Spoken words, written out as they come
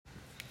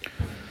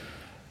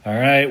All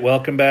right,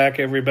 welcome back,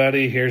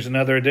 everybody. Here's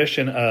another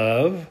edition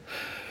of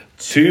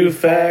Two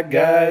Fat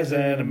Guys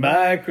and a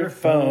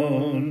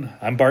Microphone.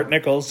 I'm Bart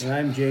Nichols. And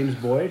I'm James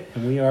Boyd,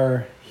 and we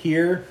are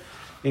here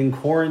in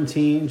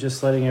quarantine,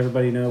 just letting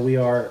everybody know we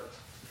are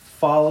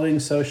following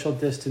social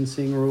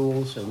distancing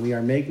rules, and we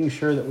are making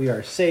sure that we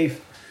are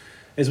safe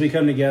as we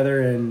come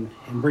together and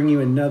bring you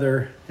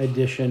another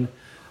edition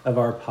of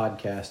our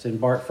podcast. And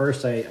Bart,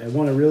 first, I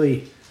want to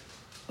really,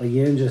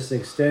 again, just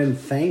extend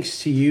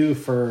thanks to you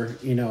for,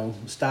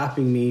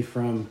 stopping me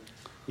from,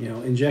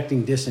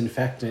 injecting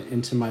disinfectant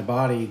into my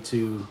body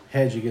to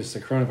hedge against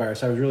the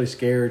coronavirus. I was really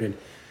scared, and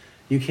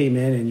you came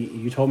in and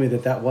you told me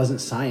that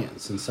wasn't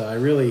science. And so I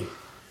really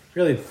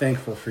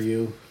thankful for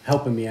you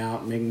helping me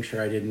out and making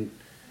sure I didn't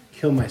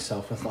kill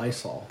myself with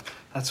Lysol.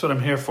 That's what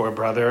I'm here for,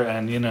 brother.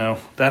 And,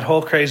 that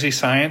whole crazy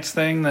science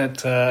thing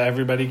that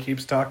everybody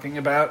keeps talking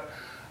about,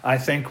 I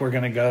think we're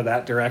going to go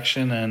that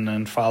direction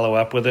and follow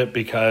up with it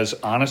because,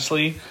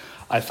 honestly,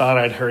 I thought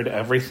I'd heard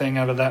everything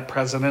out of that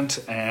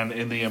president. And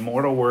in the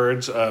immortal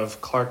words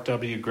of Clark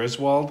W.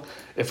 Griswold,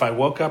 if I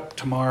woke up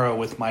tomorrow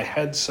with my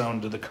head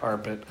sewn to the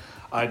carpet,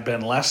 I'd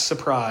been less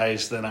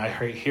surprised than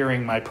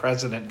hearing my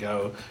president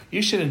go,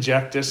 "You should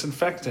inject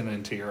disinfectant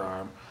into your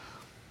arm."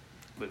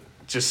 But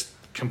just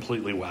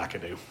completely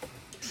wackadoo.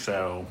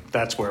 So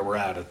that's where we're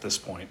at this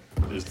point,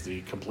 is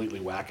the completely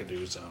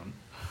wackadoo zone.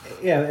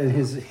 Yeah, and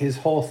his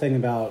whole thing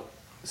about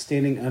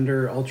standing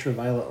under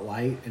ultraviolet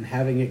light and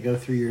having it go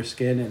through your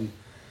skin, and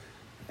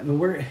I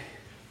mean,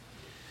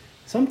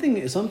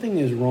 something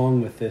is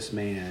wrong with this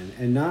man,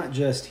 and not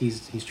just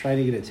he's trying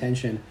to get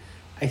attention.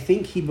 I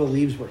think he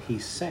believes what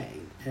he's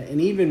saying,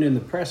 and even in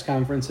the press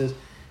conferences,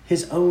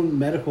 his own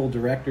medical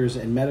directors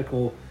and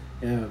medical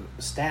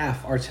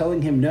staff are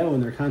telling him no,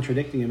 and they're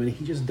contradicting him, and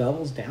he just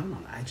doubles down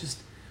on it.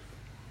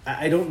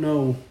 I don't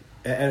know,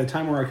 at a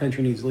time where our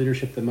country needs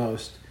leadership the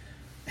most,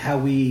 how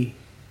we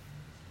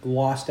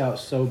lost out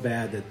so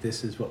bad that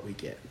this is what we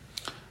get.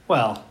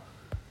 Well,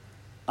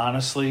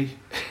 honestly,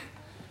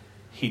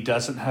 he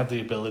doesn't have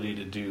the ability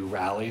to do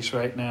rallies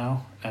right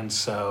now, and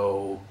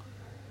so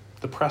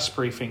the press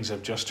briefings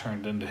have just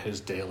turned into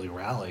his daily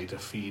rally to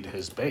feed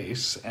his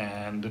base,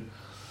 and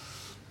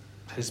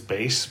his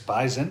base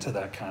buys into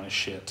that kind of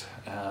shit.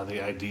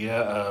 The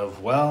idea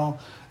of, well,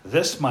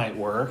 this might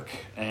work,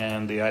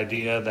 and the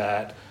idea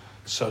that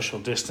social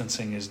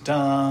distancing is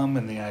dumb,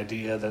 and the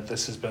idea that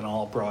this has been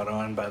all brought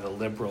on by the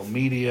liberal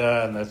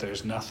media and that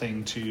there's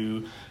nothing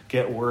to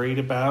get worried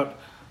about.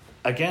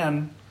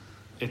 Again,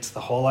 it's the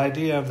whole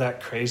idea of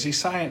that crazy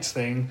science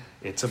thing.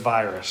 It's a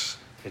virus.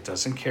 It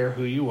doesn't care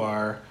who you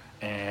are,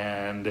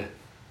 and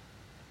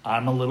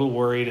I'm a little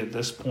worried at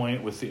this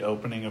point with the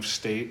opening of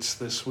states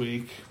this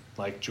week,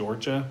 like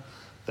Georgia,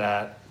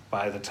 that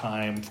by the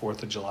time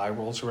 4th of July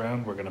rolls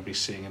around, we're going to be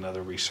seeing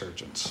another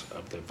resurgence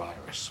of the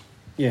virus.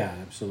 Yeah,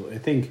 absolutely. I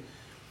think,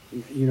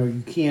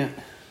 you can't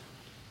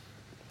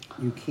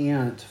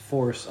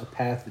force a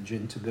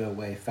pathogen to go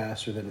away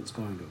faster than it's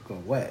going to go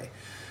away.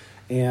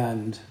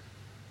 And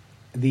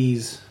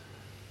these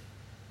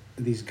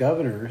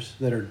governors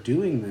that are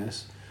doing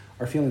this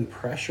are feeling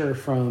pressure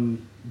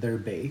from their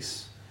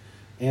base,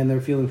 and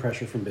they're feeling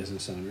pressure from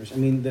business owners. I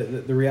mean,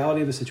 the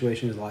reality of the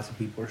situation is lots of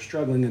people are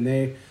struggling, and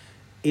they,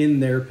 in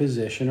their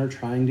position, are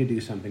trying to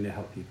do something to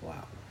help people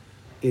out.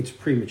 It's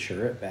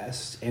premature at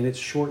best, and it's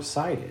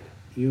short-sighted.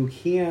 You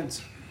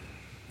can't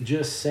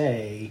just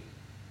say,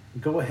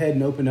 go ahead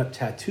and open up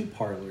tattoo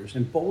parlors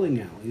and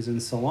bowling alleys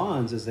and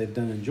salons, as they've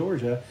done in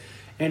Georgia,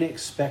 and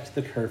expect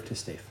the curve to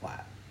stay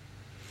flat.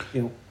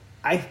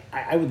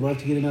 I would love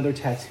to get another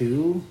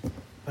tattoo,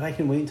 but I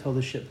can wait until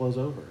this shit blows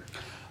over.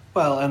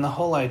 Well, and the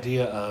whole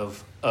idea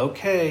of,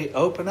 okay,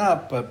 open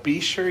up, but be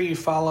sure you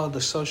follow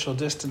the social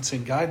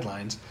distancing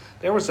guidelines.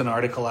 There was an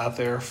article out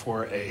there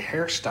for a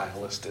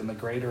hairstylist in the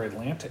greater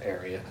Atlanta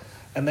area,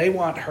 and they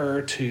want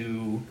her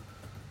to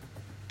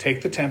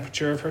take the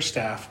temperature of her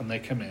staff when they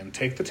come in,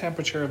 take the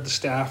temperature of the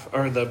staff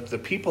or the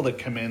people that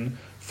come in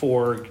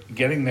for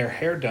getting their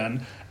hair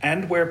done,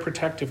 and wear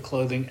protective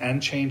clothing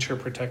and change her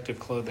protective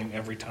clothing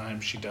every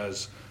time she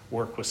does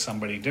work with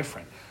somebody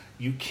different.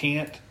 You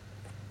can't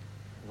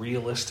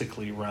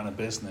realistically run a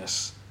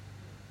business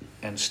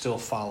and still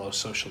follow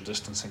social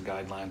distancing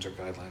guidelines or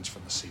guidelines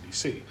from the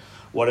CDC.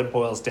 What it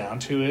boils down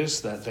to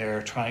is that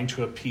they're trying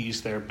to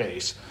appease their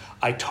base.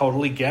 I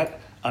totally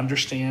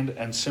understand,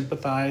 and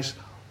sympathize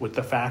with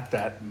the fact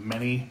that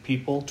many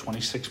people,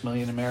 26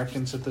 million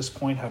Americans at this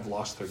point, have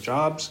lost their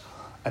jobs,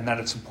 and that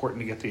it's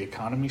important to get the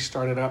economy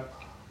started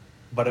up,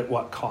 but at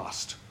what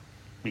cost?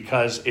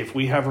 Because if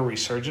we have a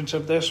resurgence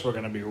of this, we're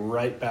going to be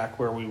right back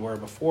where we were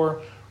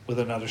before with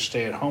another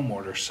stay-at-home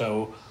order.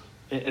 So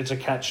it's a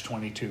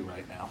catch-22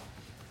 right now.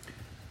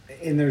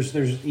 And there's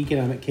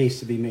economic case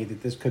to be made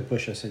that this could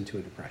push us into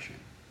a depression,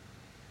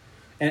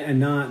 and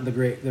not the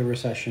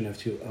recession of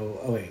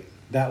 2008.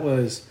 That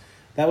was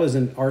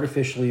an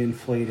artificially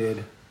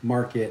inflated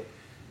market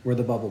where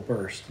the bubble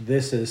burst.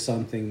 This is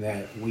something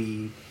that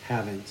we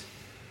haven't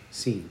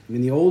seen. I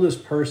mean, the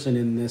oldest person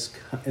in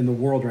the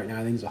world right now,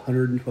 I think, is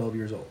 112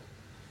 years old.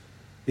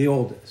 The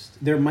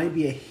oldest. There might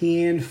be a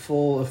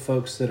handful of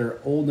folks that are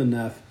old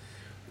enough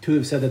to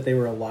have said that they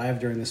were alive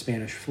during the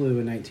Spanish flu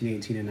in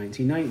 1918 and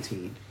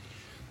 1919.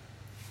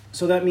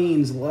 So that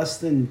means less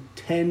than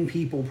 10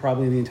 people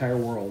probably in the entire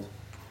world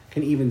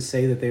can even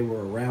say that they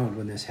were around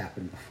when this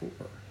happened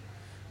before.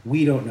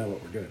 We don't know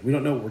what we're doing. We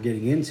don't know what we're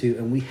getting into,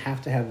 and we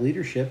have to have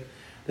leadership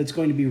that's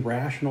going to be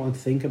rational and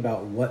think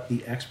about what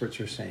the experts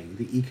are saying,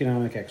 the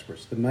economic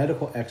experts, the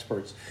medical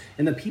experts,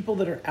 and the people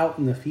that are out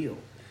in the field.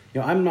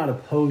 I'm not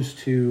opposed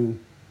to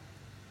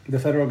the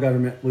federal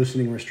government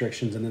loosening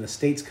restrictions and then the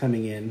states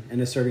coming in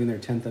and asserting their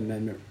 10th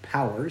Amendment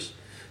powers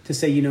to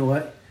say, you know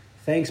what,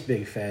 thanks,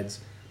 big feds,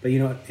 but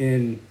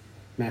in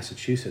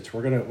Massachusetts,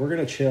 we're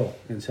gonna chill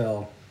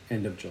until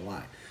end of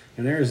July.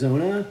 In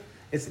Arizona,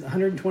 it's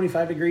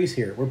 125 degrees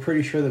here. We're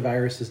pretty sure the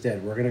virus is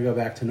dead. We're gonna go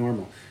back to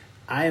normal.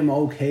 I am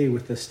okay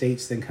with the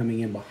states then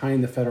coming in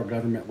behind the federal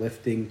government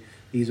lifting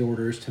these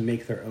orders to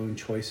make their own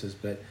choices,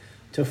 but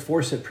to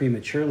force it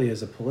prematurely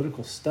as a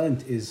political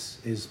stunt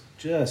is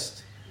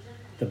just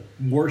the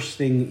worst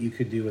thing that you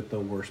could do at the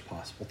worst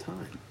possible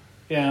time.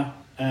 Yeah.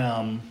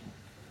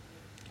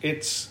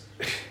 It's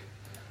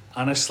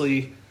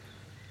honestly,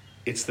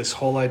 it's this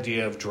whole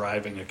idea of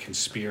driving a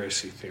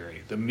conspiracy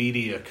theory. The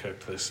media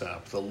cooked this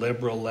up. The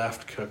liberal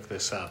left cooked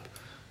this up.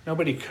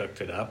 Nobody cooked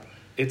it up.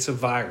 It's a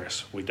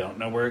virus. We don't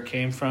know where it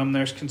came from.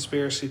 There's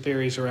conspiracy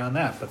theories around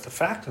that. But the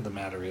fact of the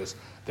matter is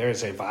there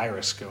is a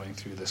virus going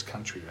through this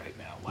country right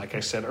now. Like I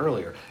said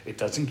earlier, it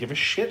doesn't give a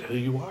shit who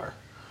you are.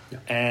 Yeah.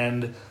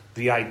 And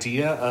the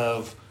idea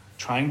of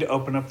trying to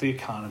open up the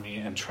economy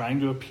and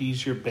trying to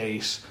appease your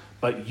base,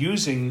 but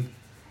using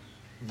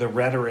the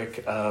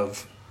rhetoric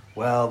of,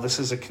 well, this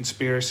is a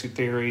conspiracy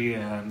theory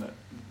and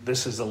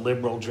this is a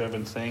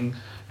liberal-driven thing,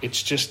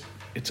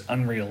 it's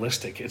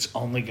unrealistic. It's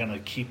only going to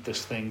keep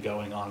this thing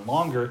going on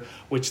longer,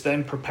 which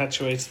then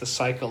perpetuates the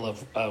cycle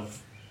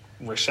of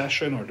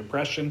recession or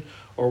depression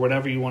or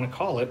whatever you want to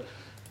call it,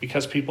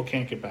 because people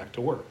can't get back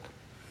to work.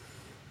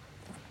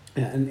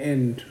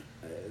 And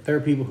there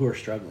are people who are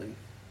struggling,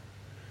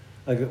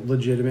 like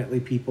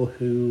legitimately people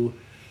who,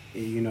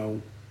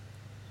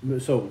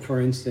 so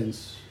for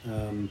instance,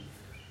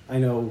 I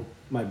know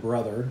my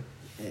brother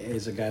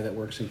is a guy that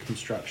works in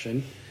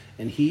construction,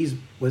 and he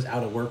was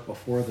out of work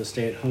before the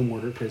stay-at-home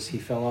order because he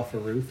fell off a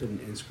roof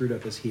and screwed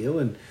up his heel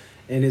and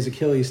his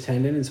Achilles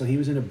tendon, and so he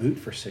was in a boot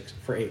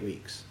for 8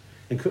 weeks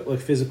and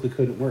physically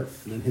couldn't work.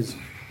 And then his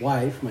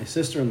wife, my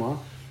sister-in-law,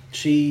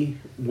 she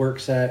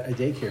works at a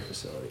daycare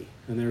facility,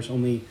 and there's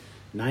only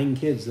 9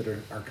 kids that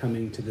are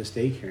coming to this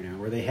daycare now,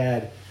 where they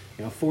had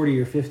 40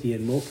 or 50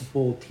 and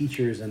multiple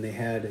teachers, and they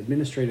had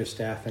administrative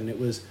staff, and it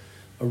was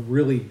a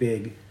really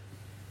big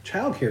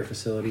childcare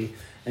facility.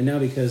 And now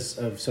because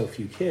of so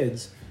few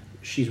kids,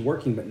 she's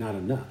working but not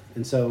enough.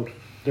 And so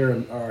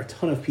there are a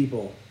ton of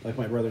people like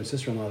my brother and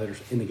sister-in-law that are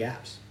in the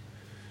gaps,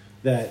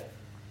 that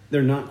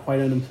they're not quite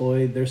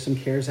unemployed. There's some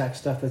CARES Act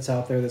stuff that's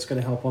out there that's going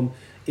to help them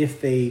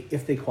if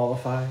they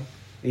qualify.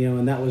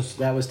 And that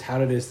was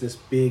touted as this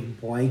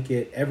big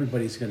blanket.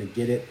 Everybody's going to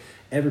get it.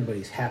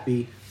 Everybody's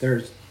happy.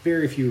 There's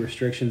very few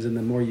restrictions, and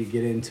the more you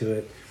get into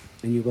it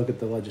and you look at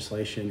the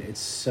legislation,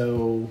 it's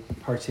so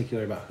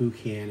particular about who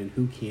can and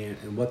who can't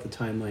and what the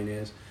timeline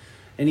is.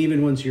 And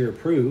even once you're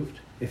approved,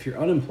 if you're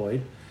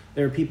unemployed,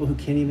 there are people who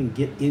can't even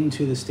get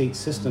into the state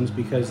systems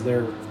because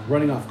they're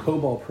running off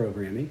COBOL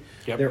programming.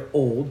 Yep. They're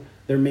old.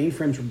 Their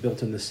mainframes were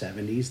built in the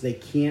 70s. They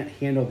can't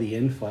handle the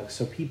influx.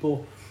 So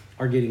people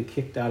are getting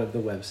kicked out of the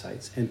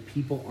websites, and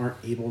people aren't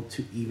able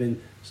to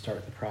even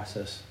start the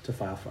process to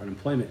file for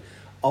unemployment.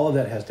 All of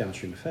that has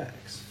downstream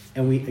effects.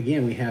 And we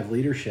have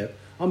leadership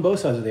on both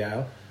sides of the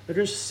aisle. They're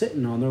just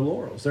sitting on their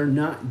laurels. They're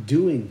not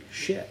doing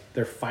shit.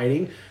 They're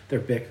fighting, they're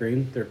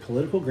bickering, they're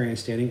political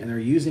grandstanding, and they're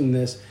using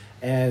this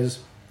as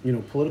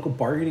political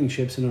bargaining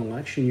chips in an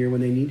election year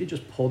when they need to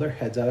just pull their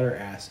heads out of their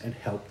ass and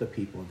help the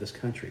people of this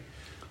country.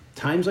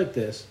 Times like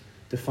this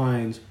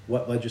defines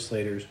what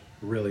legislators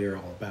really are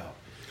all about.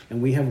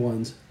 And we have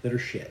ones that are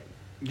shit.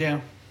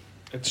 Yeah,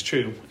 it's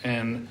true.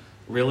 And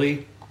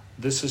really,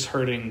 this is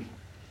hurting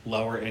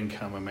lower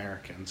income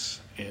Americans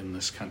in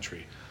this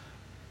country.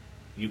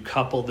 You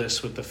couple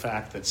this with the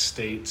fact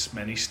that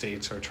many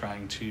states are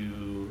trying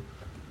to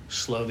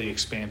slow the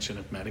expansion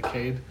of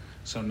Medicaid.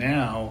 So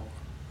now,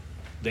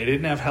 they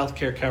didn't have health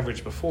care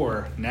coverage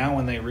before. Now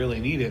when they really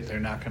need it, they're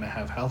not going to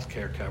have health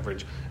care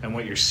coverage. And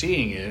what you're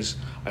seeing is,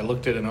 I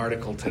looked at an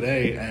article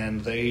today,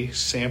 and they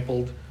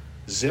sampled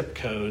zip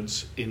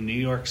codes in New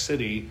York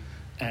City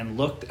and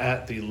looked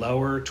at the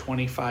lower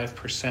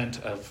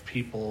 25% of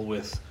people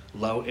with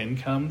low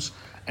incomes,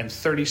 and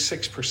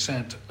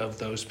 36% of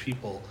those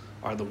people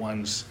are the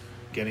ones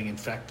getting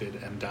infected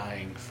and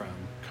dying from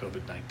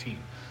COVID-19.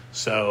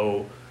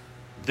 So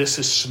this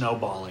is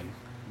snowballing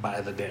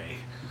by the day.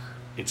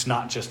 It's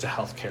not just a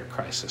healthcare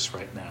crisis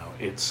right now.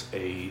 It's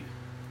a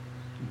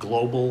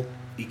global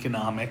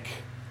economic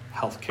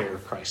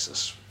healthcare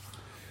crisis.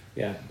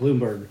 Yeah,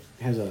 Bloomberg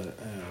has a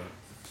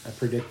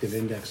predictive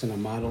index and a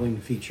modeling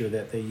feature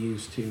that they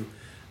use to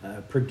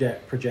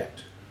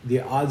project the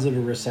odds of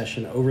a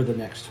recession over the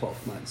next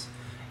 12 months.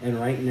 And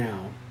right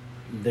now,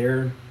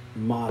 their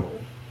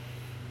model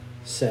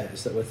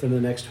says that within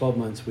the next 12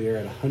 months, we are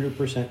at a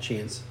 100%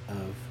 chance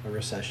of a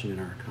recession in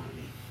our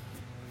economy.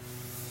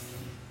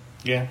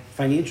 Yeah.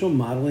 Financial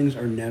modelings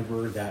are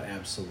never that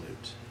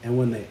absolute. And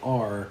when they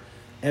are,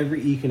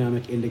 every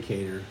economic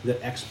indicator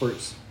that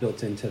experts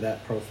built into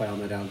that profile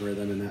and that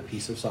algorithm and that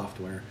piece of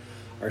software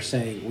are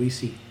saying, we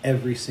see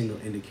every single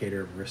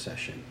indicator of a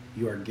recession.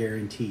 You are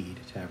guaranteed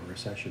to have a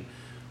recession.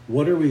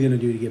 What are we going to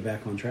do to get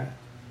back on track?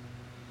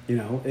 You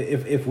know,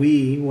 if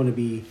we want to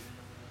be,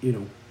 you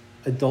know,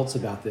 adults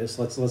about this,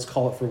 let's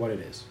call it for what it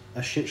is.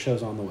 A shit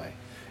show's on the way.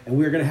 And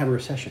we're going to have a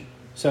recession.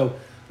 So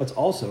let's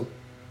also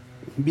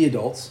be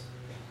adults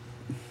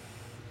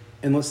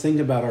and let's think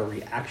about our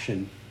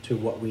reaction to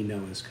what we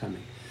know is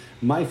coming.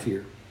 My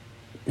fear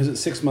is that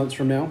 6 months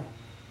from now,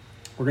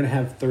 we're going to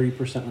have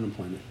 30%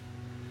 unemployment,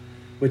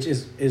 which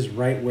is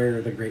right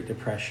where the Great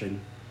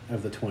Depression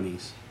of the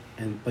 20s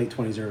and late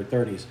 20s, early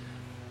 30s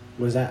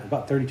was at.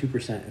 About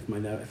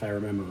 32%, if I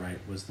remember right,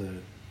 was the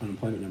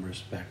unemployment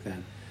numbers back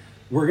then.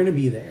 We're going to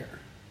be there,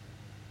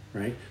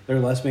 right? There are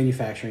less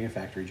manufacturing and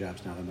factory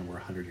jobs now than there were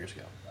 100 years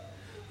ago.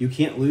 You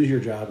can't lose your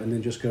job and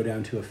then just go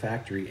down to a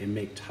factory and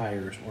make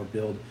tires or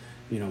build,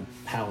 you know,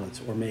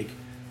 pallets or make,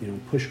 you know,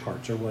 push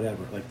carts or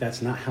whatever. Like,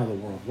 that's not how the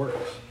world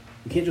works.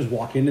 You can't just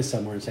walk into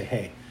somewhere and say,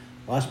 hey,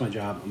 I lost my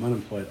job, I'm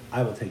unemployed,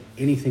 I will take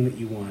anything that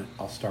you want,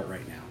 I'll start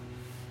right now.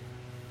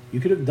 You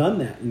could have done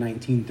that in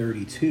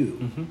 1932.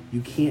 Mm-hmm.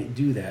 You can't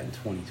do that in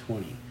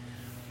 2020.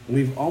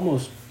 We've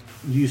almost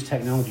used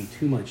technology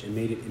too much and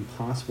made it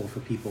impossible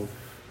for people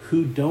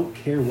who don't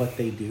care what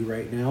they do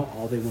right now,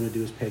 all they want to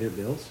do is pay their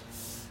bills,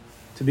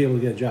 to be able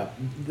to get a job.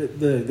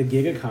 The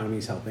gig economy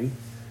is helping.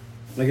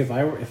 Like, if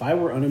I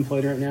were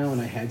unemployed right now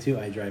and I had to,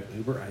 I'd drive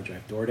Uber, I'd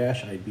drive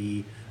DoorDash, I'd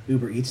be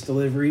Uber Eats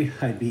delivery,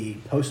 I'd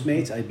be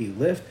Postmates, I'd be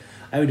Lyft.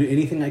 I would do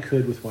anything I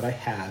could with what I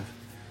have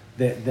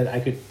that I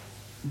could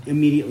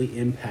immediately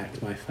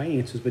impact my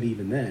finances. But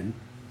even then,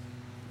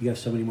 you have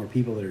so many more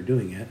people that are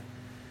doing it.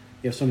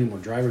 You have so many more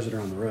drivers that are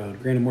on the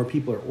road. Granted, more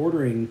people are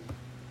ordering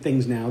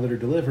things now that are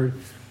delivered,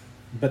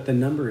 but the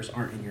numbers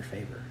aren't in your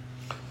favor.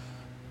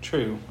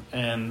 True.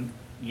 And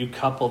you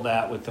couple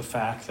that with the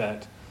fact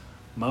that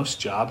most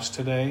jobs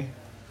today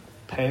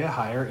pay a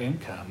higher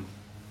income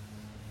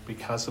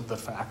because of the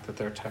fact that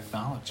they're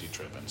technology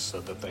driven, so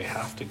that they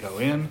have to go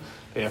in,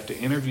 they have to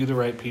interview the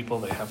right people,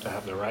 they have to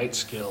have the right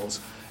skills.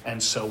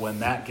 And so when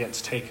that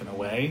gets taken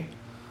away,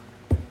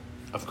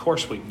 of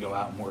course we can go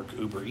out and work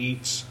Uber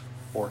Eats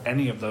or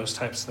any of those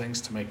types of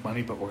things to make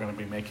money, but we're going to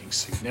be making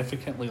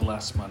significantly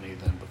less money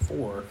than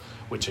before,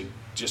 which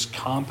just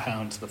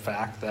compounds the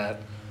fact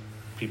that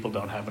people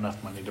don't have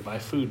enough money to buy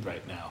food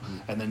right now.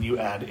 And then you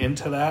add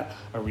into that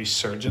a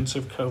resurgence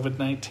of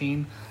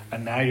COVID-19,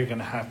 and now you're going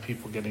to have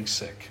people getting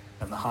sick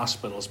and the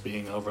hospitals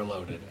being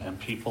overloaded and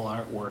people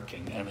aren't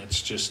working. And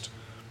it's just,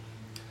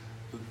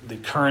 the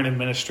current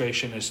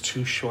administration is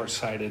too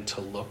short-sighted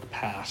to look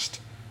past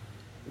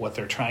what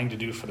they're trying to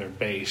do for their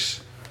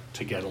base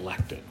to get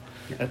elected.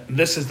 And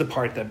this is the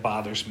part that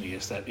bothers me,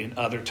 is that in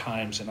other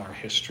times in our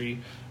history,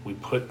 we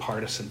put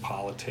partisan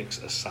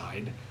politics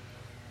aside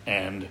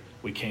and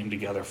we came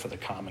together for the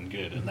common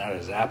good, and that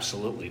is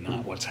absolutely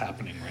not what's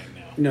happening right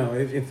now. No,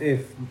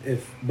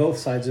 if both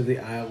sides of the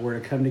aisle were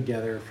to come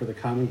together for the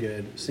common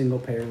good, single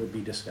payer would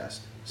be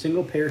discussed.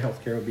 Single payer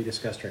healthcare would be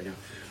discussed right now.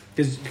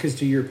 Because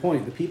to your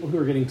point, the people who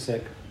are getting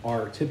sick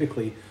are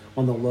typically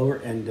on the lower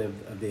end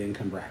of the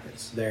income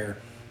brackets. They're,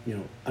 you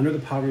know, under the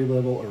poverty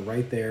level or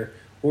right there,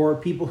 or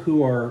people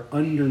who are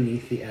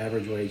underneath the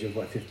average wage of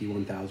what,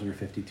 $51,000 or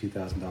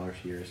 $52,000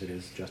 a year as it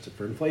is adjusted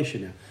for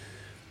inflation now.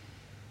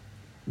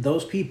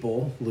 Those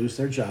people lose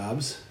their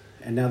jobs,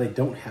 and now they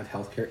don't have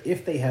health care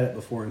if they had it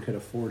before and could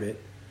afford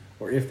it,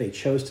 or if they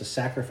chose to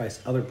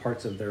sacrifice other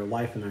parts of their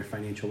life and their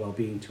financial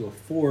well-being to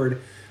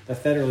afford the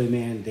federally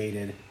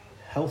mandated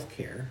health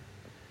care.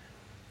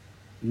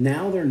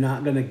 Now they're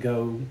not going to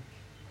go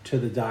to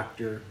the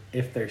doctor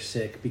if they're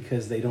sick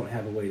because they don't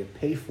have a way to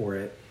pay for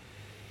it,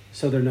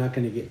 so they're not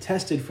going to get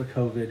tested for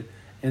COVID.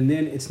 And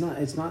then it's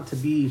not to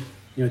be,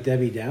 you know,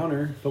 Debbie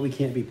Downer, but we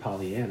can't be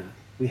Pollyanna.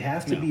 We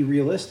have to be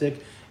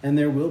realistic, and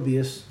there will be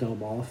a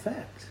snowball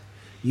effect.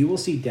 You will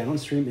see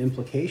downstream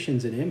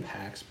implications and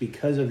impacts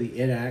because of the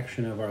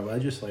inaction of our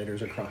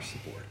legislators across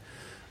the board.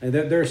 And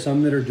there are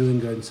some that are doing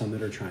good and some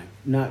that are trying.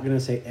 I'm not going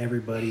to say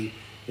everybody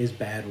is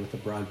bad with a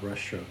broad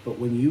brushstroke, but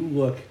when you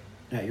look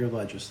at your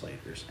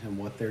legislators and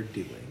what they're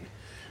doing,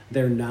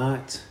 they're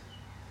not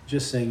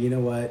just saying, you know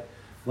what,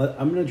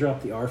 I'm going to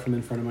drop the R from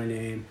in front of my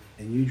name,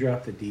 and you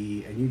drop the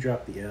D, and you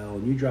drop the L,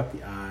 and you drop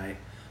the I.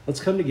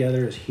 Let's come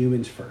together as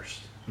humans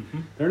first.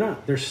 Mm-hmm. They're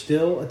not. They're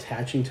still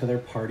attaching to their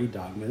party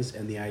dogmas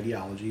and the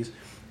ideologies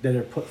that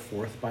are put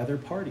forth by their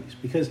parties,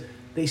 because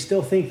they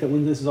still think that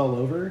when this is all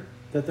over,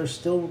 that there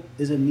still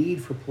is a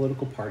need for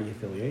political party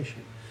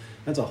affiliation.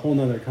 That's a whole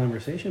nother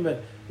conversation,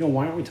 but you know,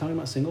 why aren't we talking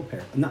about single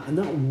payer? Not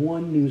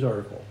one news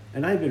article.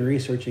 And I've been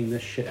researching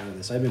this shit out of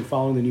this. I've been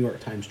following the New York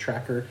Times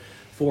tracker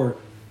for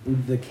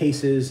the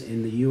cases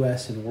in the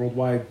U.S. and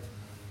worldwide.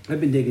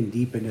 I've been digging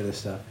deep into this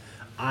stuff.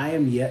 I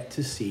am yet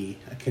to see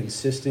a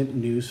consistent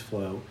news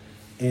flow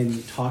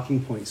and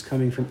talking points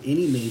coming from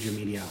any major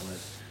media outlet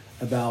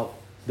about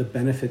the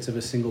benefits of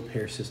a single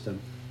payer system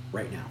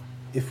right now.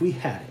 If we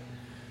had it,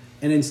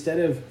 and instead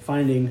of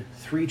finding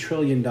 $3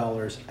 trillion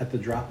at the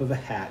drop of a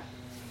hat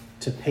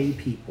to pay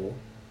people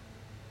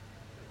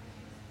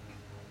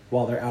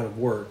while they're out of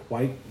work,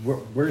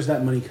 where's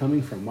that money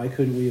coming from? Why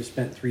couldn't we have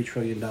spent $3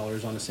 trillion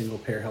on a single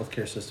payer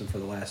healthcare system for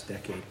the last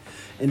decade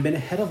and been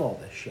ahead of all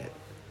this shit?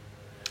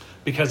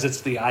 Because it's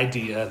the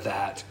idea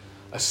that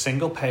a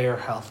single payer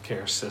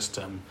healthcare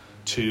system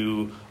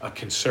to a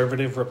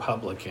conservative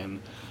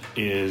Republican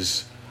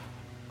is,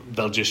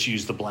 they'll just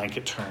use the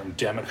blanket term,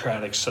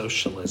 democratic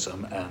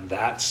socialism, and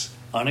that's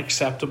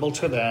unacceptable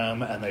to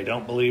them, and they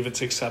don't believe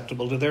it's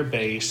acceptable to their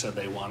base, and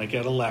they want to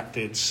get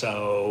elected.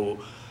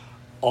 So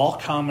all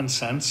common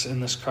sense in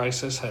this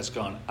crisis has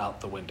gone out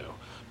the window,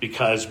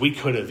 because we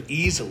could have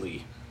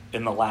easily,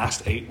 in the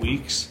last 8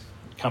 weeks,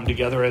 come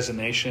together as a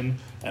nation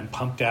and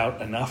pumped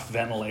out enough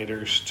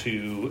ventilators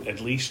to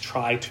at least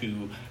try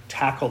to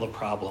tackle the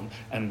problem.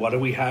 And what do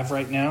we have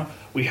right now?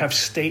 We have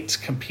states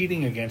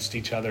competing against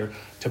each other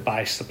to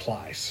buy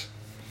supplies.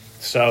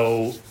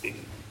 So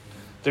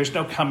there's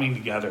no coming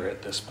together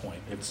at this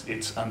point.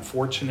 It's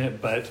unfortunate,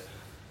 but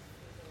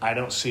I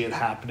don't see it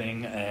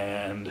happening.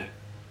 And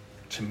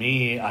to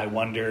me, I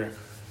wonder,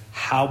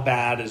 how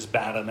bad is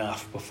bad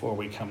enough before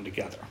we come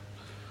together?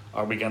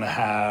 Are we going to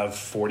have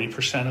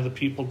 40% of the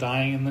people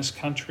dying in this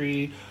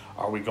country?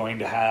 Are we going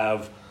to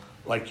have,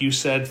 like you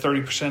said,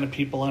 30% of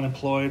people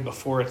unemployed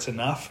before it's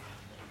enough?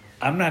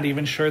 I'm not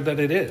even sure that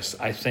it is.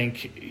 I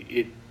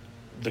think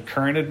the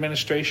current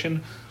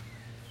administration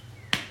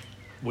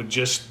would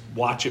just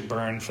watch it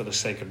burn for the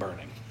sake of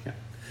burning.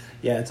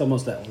 Yeah, it's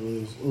almost that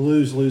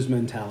lose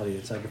mentality.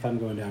 It's like, if I'm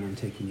going down, I'm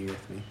taking you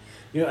with me.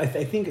 You know, I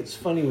think it's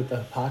funny with the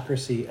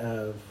hypocrisy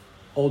of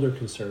older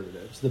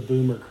conservatives, the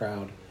boomer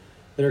crowd,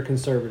 that are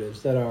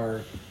conservatives, that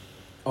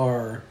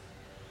are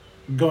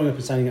going up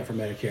and signing up for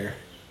Medicare,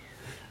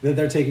 that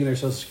they're taking their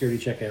Social Security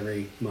check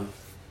every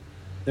month.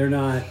 They're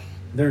not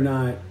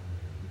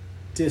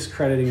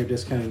discrediting or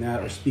discounting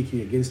that or speaking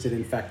against it.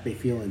 In fact, they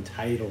feel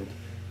entitled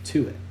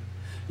to it.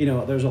 You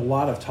know, there's a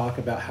lot of talk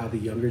about how the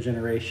younger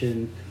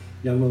generation,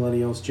 young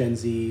millennials, Gen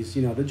Zs,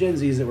 you know, the Gen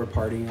Zs that were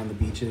partying on the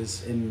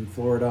beaches in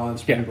Florida on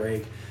spring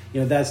break, you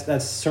know,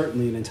 that's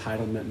certainly an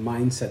entitlement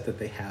mindset that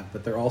they have.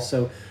 But they're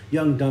also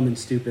young, dumb, and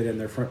stupid, and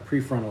their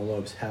prefrontal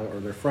lobes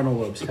their frontal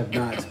lobes have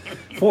not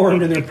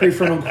formed, and their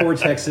prefrontal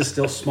cortex is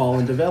still small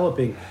and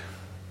developing.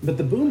 But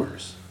the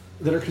boomers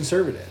that are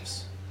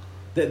conservatives,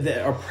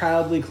 that are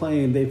proudly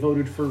claimed they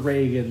voted for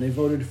Reagan, they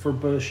voted for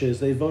Bushes,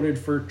 they voted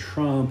for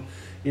Trump,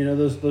 you know,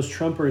 those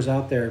Trumpers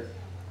out there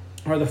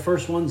are the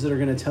first ones that are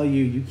going to tell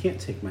you, you can't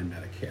take my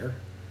Medicare.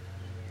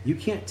 You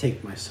can't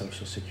take my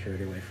Social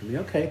Security away from me.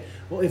 Okay,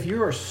 well, if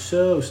you are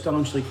so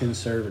staunchly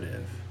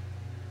conservative,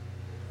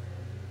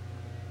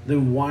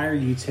 then why are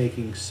you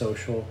taking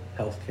social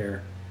health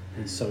care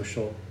and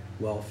social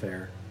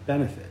welfare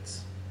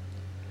benefits?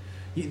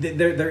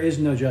 There is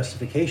no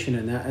justification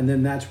in that. And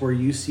then that's where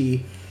you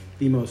see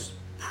the most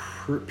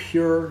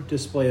pure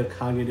display of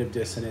cognitive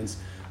dissonance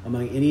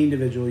among any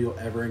individual you'll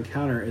ever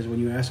encounter, is when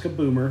you ask a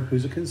boomer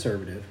who's a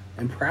conservative,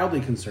 and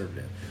proudly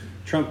conservative,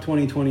 Trump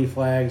 2020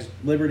 flags,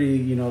 Liberty,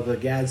 you know, the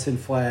Gadsden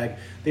flag,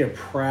 they are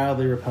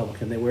proudly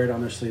Republican. They wear it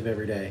on their sleeve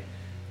every day.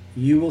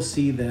 You will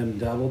see them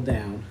double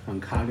down on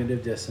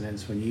cognitive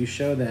dissonance when you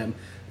show them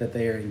that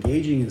they are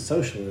engaging in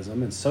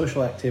socialism and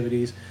social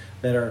activities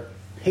that are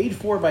paid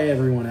for by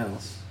everyone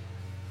else,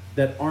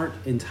 that aren't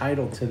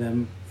entitled to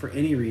them for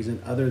any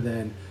reason other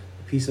than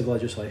a piece of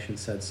legislation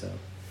said so.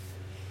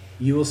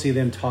 You will see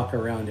them talk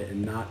around it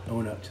and not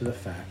own up to the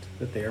fact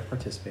that they are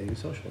participating in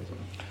socialism.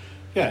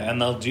 Yeah,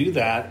 and they'll do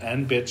that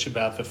and bitch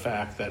about the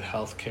fact that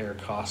health care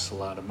costs a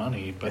lot of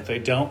money, but they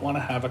don't want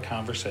to have a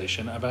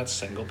conversation about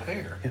single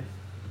payer. Yeah.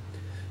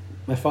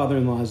 My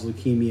father-in-law has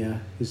leukemia,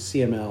 his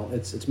CML.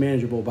 It's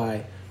manageable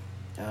by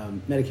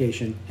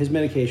medication. His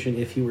medication,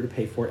 if he were to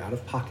pay for it out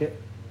of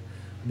pocket,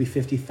 would be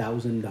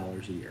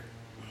 $50,000 a year.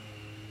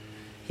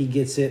 He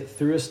gets it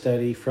through a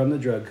study from the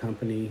drug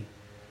company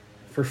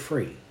for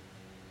free.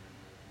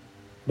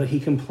 But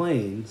he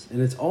complains,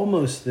 and it's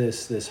almost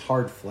this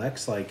hard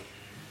flex, like,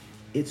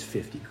 it's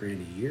 $50,000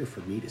 a year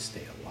for me to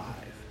stay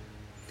alive.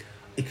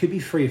 It could be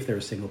free if there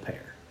was single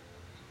payer.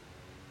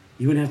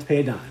 You wouldn't have to pay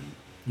a dime.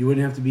 You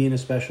wouldn't have to be in a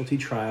specialty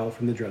trial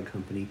from the drug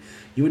company.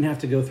 You wouldn't have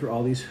to go through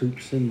all these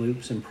hoops and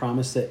loops and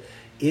promise that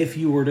if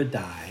you were to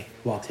die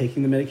while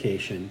taking the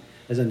medication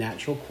as a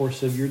natural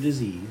course of your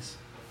disease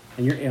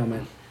and your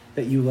ailment,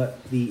 that you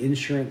let the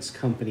insurance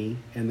company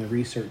and the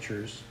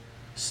researchers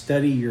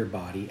study your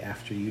body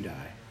after you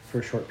die for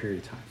a short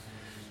period of time.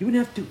 You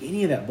wouldn't have to do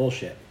any of that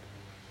bullshit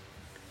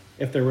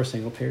if there were a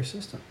single payer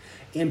system.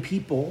 And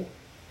people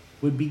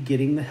would be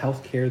getting the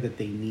health care that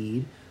they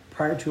need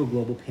prior to a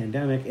global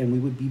pandemic, and we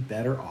would be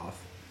better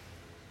off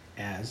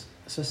as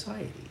a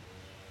society.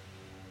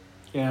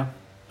 Yeah.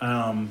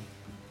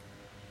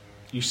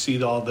 You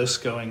see all this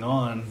going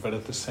on, but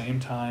at the same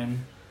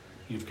time,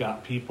 You've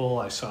got people,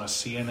 I saw a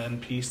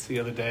CNN piece the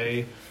other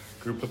day,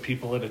 group of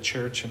people at a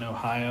church in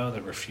Ohio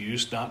that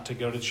refused not to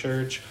go to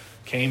church,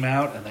 came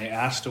out and they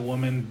asked a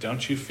woman,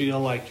 don't you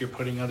feel like you're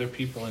putting other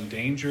people in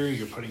danger?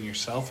 You're putting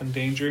yourself in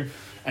danger?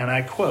 And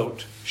I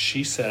quote,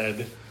 she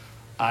said,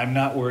 I'm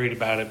not worried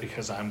about it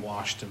because I'm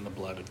washed in the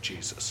blood of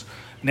Jesus.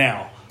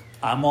 Now,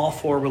 I'm all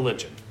for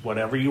religion.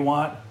 Whatever you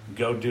want,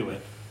 go do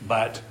it.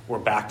 But we're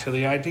back to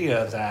the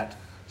idea that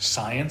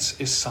science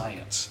is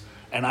science.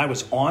 And I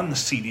was on the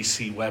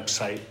CDC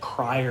website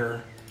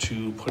prior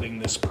to putting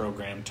this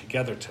program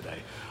together today.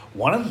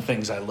 One of the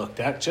things I looked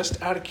at, just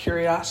out of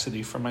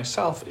curiosity for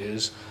myself,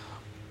 is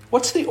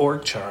what's the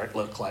org chart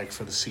look like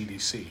for the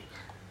CDC?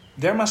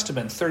 There must have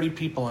been 30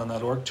 people on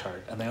that org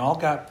chart, and they all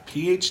got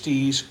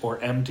PhDs or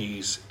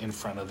MDs in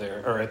front of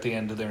or at the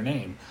end of their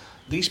name.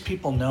 These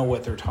people know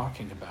what they're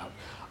talking about.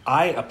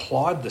 I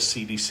applaud the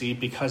CDC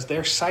because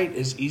their site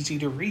is easy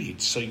to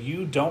read, so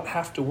you don't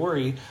have to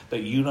worry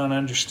that you don't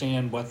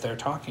understand what they're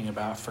talking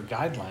about for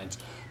guidelines.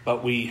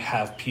 But we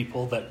have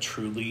people that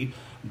truly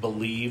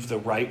believe the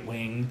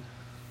right-wing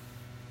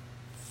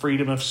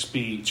freedom of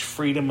speech,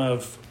 freedom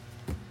of,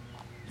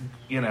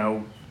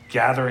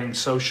 gathering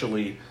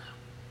socially,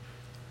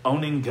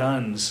 owning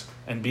guns,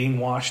 and being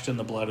washed in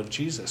the blood of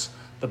Jesus.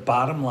 The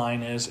bottom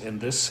line is, in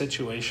this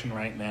situation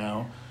right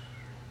now,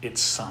 it's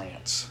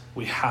science.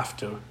 We have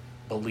to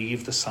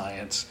believe the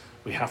science.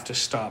 We have to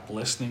stop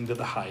listening to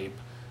the hype,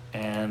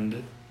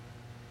 and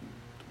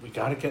we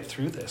got to get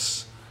through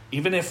this.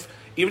 Even if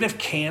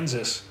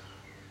Kansas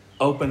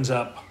opens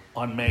up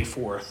on May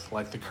 4th,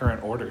 like the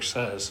current order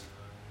says,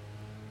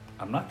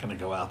 I'm not going to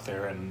go out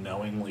there and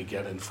knowingly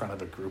get in front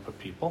of a group of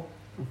people,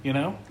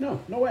 No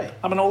way.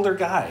 I'm an older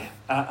guy.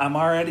 I'm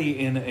already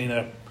in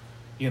an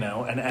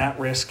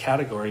at-risk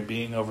category,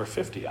 being over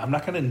 50. I'm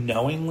not going to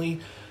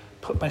knowingly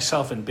put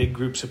myself in big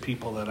groups of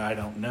people that I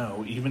don't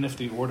know, even if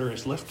the order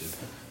is lifted.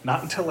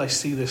 Not until I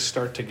see this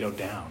start to go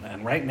down.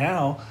 And right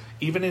now,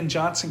 even in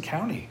Johnson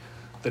County,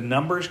 the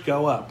numbers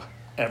go up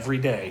every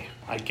day.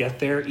 I get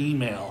their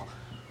email.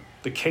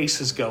 The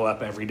cases go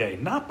up every day.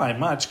 Not by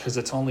much, because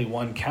it's only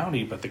one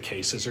county, but the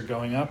cases are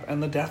going up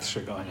and the deaths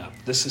are going up.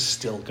 This is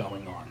still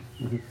going on.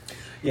 Mm-hmm.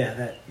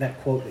 Yeah,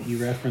 that quote that you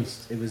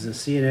referenced, it was a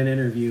CNN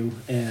interview,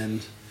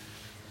 and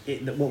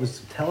what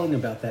was telling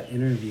about that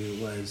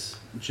interview was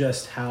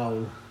just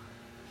how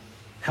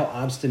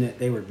obstinate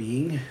they were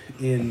being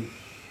in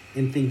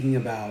thinking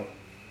about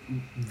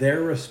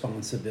their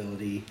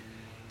responsibility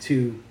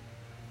to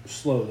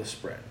slow the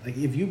spread. Like,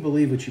 if you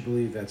believe what you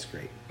believe, that's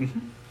great. Mm-hmm.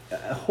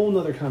 A whole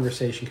nother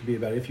conversation could be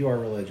about, if you are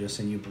religious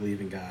and you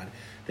believe in God,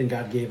 then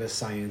God gave us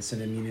science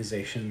and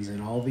immunizations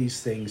and all these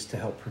things to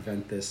help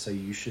prevent this, so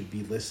you should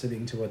be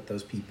listening to what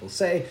those people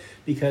say,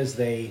 because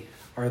they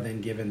are then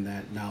given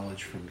that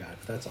knowledge from God.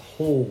 That's a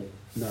whole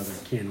nother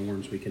can of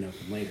worms we can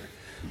open later.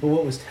 But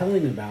what was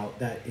telling about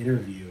that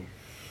interview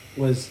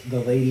was the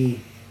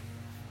lady,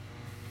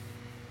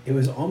 it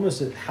was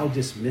almost how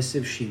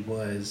dismissive she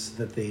was,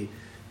 that the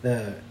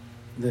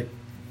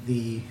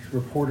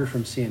reporter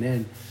from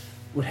CNN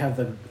would have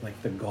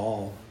the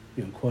gall,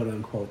 quote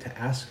unquote, to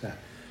ask that,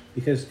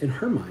 because in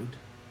her mind,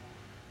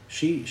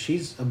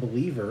 she's a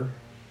believer,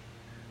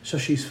 so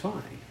she's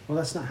fine. Well,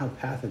 that's not how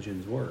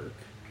pathogens work.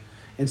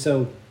 And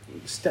so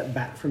step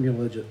back from your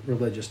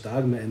religious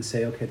dogma and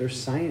say, okay, there's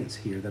science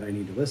here that I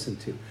need to listen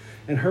to.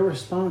 And her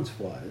response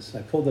was,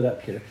 I pulled it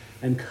up here,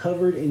 I'm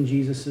covered in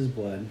Jesus's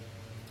blood.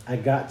 I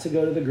got to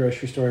go to the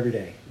grocery store every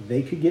day.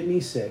 They could get me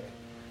sick,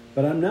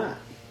 but I'm not,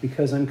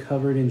 because I'm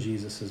covered in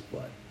Jesus's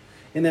blood.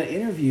 In that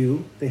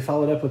interview, they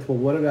followed up with, well,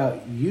 what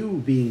about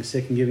you being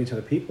sick and giving to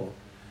other people?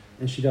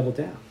 And she doubled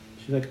down.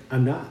 She's like,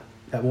 I'm not.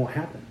 That won't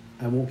happen.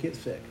 I won't get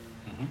sick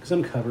because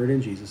I'm covered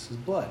in Jesus's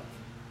blood.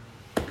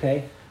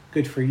 Okay,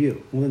 good for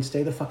you. Well, then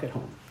stay the fuck at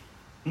home.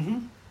 Mm-hmm.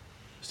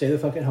 Stay the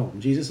fuck at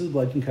home. Jesus'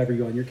 blood can cover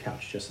you on your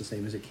couch just the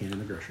same as it can in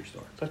the grocery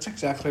store. That's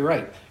exactly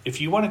right. If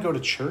you want to go to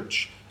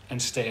church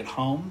and stay at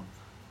home,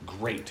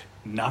 great.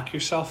 Knock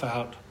yourself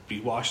out. Be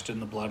washed in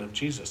the blood of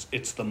Jesus.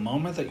 It's the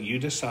moment that you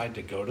decide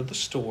to go to the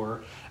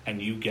store and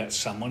you get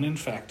someone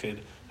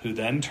infected, who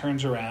then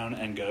turns around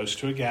and goes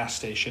to a gas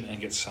station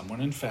and gets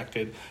someone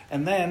infected,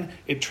 and then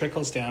it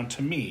trickles down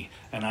to me,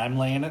 and I'm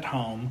laying at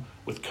home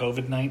with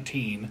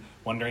COVID-19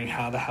 wondering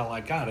how the hell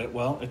I got it.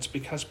 Well, it's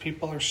because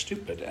people are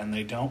stupid and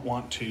they don't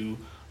want to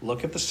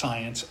look at the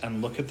science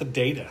and look at the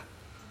data.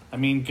 I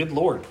mean, good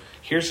Lord.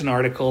 Here's an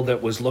article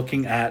that was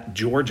looking at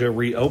Georgia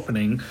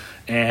reopening,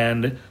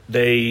 and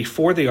they,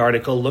 for the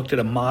article, looked at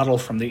a model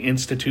from the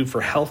Institute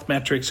for Health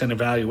Metrics and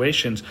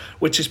Evaluations,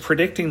 which is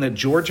predicting that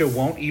Georgia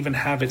won't even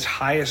have its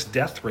highest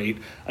death rate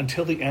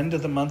until the end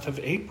of the month of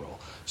April.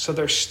 So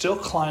they're still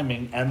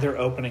climbing and they're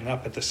opening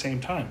up at the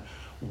same time.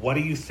 What do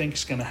you think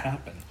is going to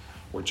happen?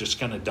 We're just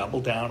going to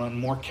double down on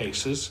more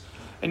cases.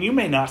 And you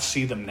may not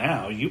see them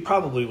now. You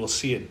probably will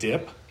see a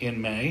dip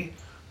in May.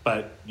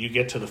 But you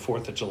get to the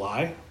 4th of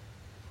July,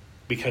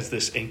 because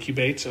this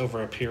incubates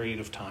over a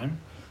period of time,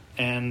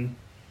 and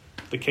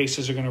the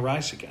cases are going to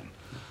rise again.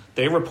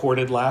 They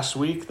reported last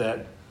week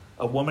that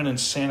a woman in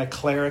Santa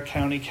Clara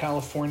County,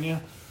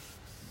 California,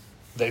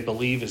 they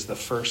believe is the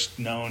first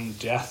known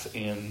death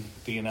in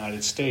the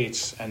United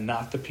States and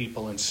not the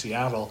people in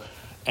Seattle.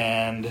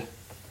 And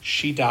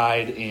she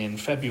died in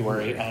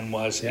February and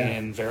was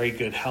in very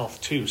good health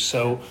too.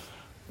 So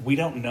we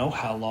don't know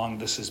how long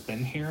this has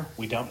been here.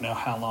 We don't know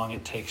how long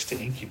it takes to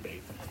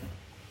incubate.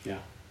 Yeah.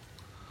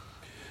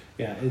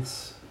 Yeah,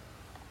 it's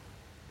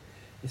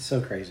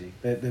so crazy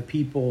that the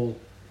people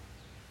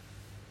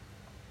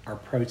are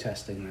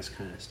protesting this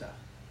kind of stuff.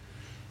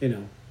 You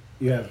know,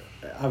 you have,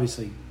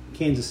 obviously,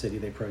 Kansas City,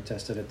 they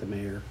protested at the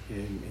mayor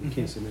in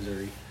Kansas City,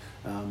 Missouri.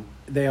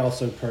 They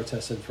also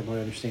protested, from what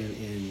I understand,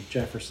 in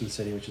Jefferson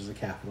City, which is the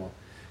capital.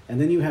 And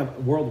then you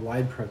have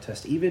worldwide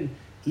protest. Even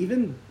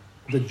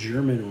the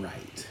German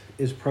right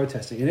is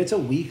protesting, and it's a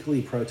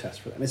weekly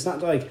protest for them. It's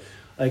not like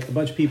a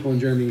bunch of people in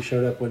Germany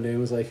showed up one day and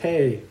was like,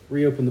 hey,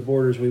 reopen the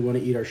borders, we want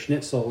to eat our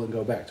schnitzel and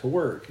go back to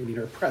work and eat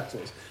our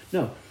pretzels.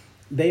 No,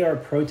 they are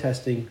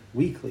protesting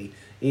weekly.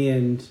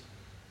 And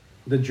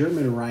the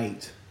German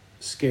right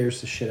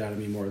scares the shit out of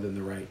me more than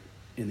the right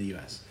in the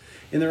U.S.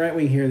 In the right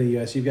wing here in the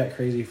U.S., you've got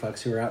crazy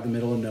fucks who are out in the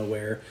middle of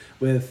nowhere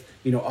with,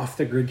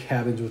 off-the-grid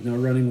cabins with no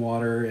running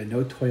water and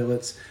no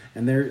toilets,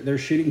 and they're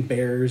shooting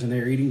bears and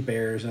they're eating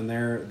bears, and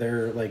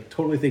they're like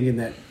totally thinking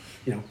that,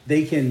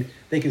 they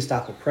can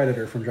stop a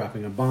predator from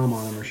dropping a bomb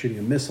on them or shooting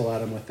a missile at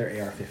them with their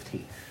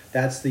AR-15.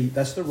 That's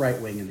the right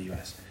wing in the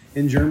U.S.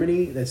 In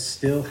Germany, they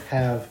still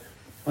have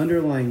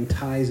underlying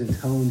ties and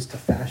tones to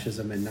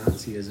fascism and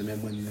Nazism,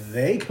 and when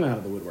they come out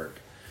of the woodwork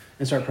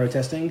and start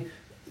protesting,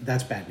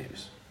 that's bad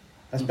news.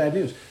 That's bad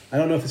news. I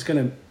don't know if it's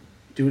going to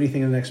do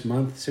anything in the next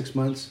month, 6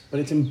 months, but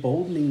it's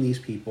emboldening these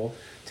people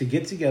to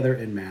get together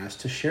en masse,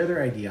 to share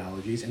their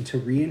ideologies, and to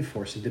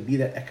reinforce and to be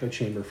that echo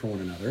chamber for one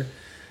another,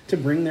 to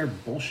bring their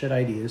bullshit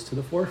ideas to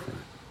the forefront.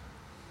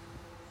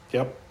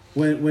 Yep.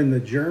 When the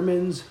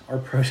Germans are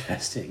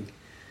protesting,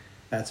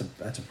 that's a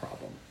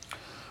problem.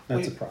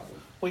 That's a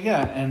problem. Well,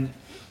 yeah, and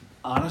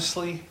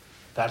honestly,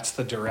 that's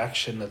the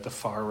direction that the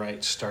far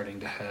right's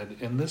starting to head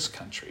in this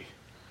country.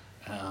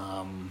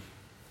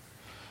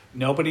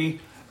 Nobody,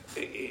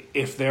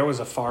 if there was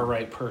a far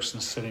right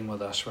person sitting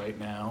with us right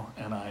now,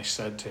 and I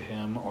said to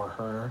him or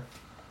her,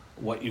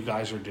 what you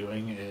guys are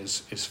doing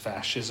is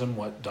fascism,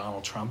 what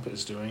Donald Trump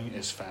is doing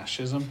is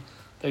fascism,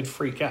 they'd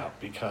freak out,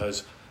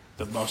 because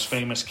the most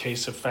famous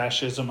case of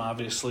fascism,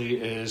 obviously,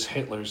 is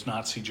Hitler's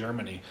Nazi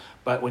Germany.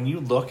 But when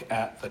you look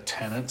at the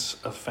tenets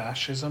of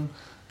fascism,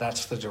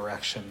 that's the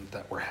direction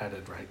that we're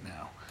headed right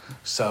now.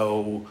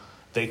 So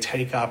they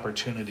take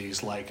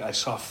opportunities, like I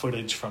saw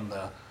footage from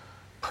the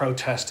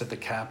protest at the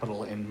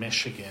Capitol in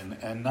Michigan,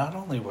 and not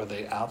only were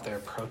they out there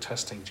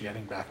protesting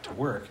getting back to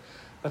work,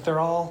 but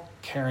they're all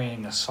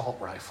carrying assault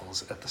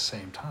rifles at the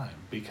same time,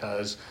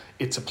 because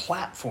it's a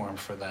platform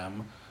for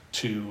them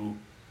to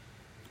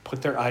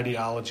put their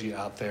ideology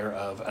out there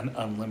of an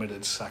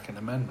unlimited Second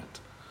Amendment.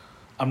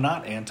 I'm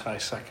not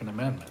anti-Second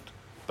Amendment,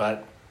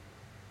 but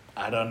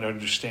I don't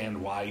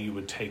understand why you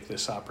would take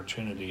this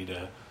opportunity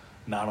to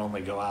not only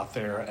go out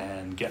there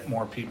and get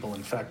more people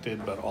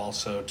infected, but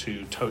also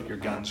to tote your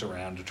guns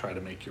around to try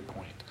to make your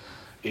point.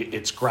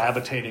 It's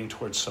gravitating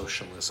towards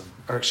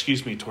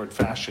toward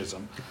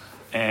fascism,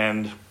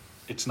 and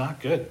it's not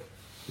good.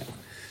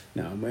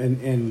 No,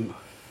 and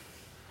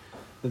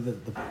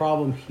the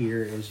problem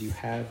here is you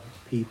have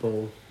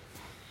people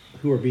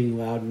who are being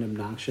loud and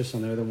obnoxious,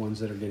 and they're the ones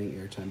that are getting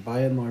airtime.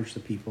 By and large, the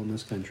people in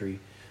this country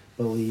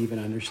believe and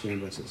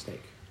understand what's at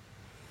stake.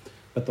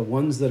 But the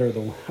ones that are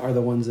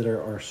the ones that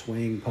are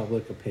swaying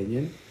public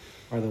opinion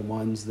are the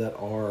ones that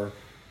are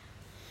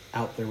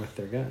out there with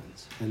their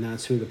guns, and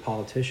that's who the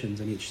politicians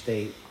in each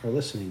state are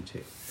listening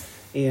to.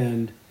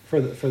 And for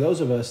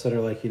those of us that are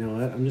like, you know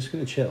what, I'm just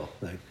going to chill.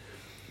 Like,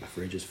 my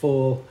fridge is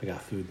full. I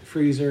got food in the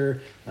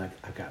freezer. Like,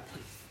 I've got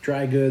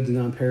dry goods and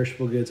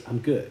non-perishable goods. I'm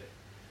good.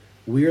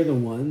 We are the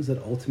ones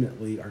that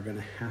ultimately are going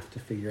to have to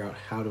figure out,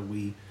 how do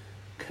we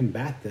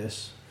combat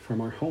this from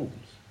our homes?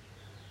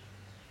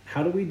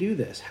 How do we do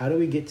this? How do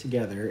we get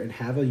together and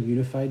have a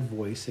unified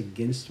voice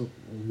against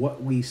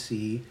what we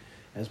see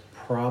as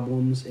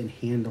problems in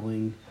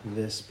handling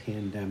this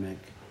pandemic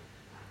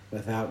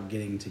without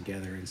getting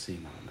together and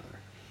seeing one another?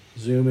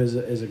 Zoom is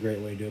a great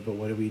way to do it, but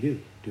what do?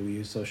 Do we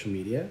use social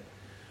media?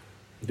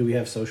 Do we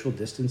have social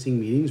distancing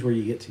meetings where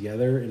you get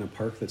together in a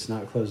park that's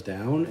not closed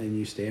down and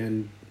you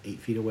stand 8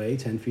 feet away,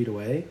 10 feet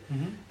away,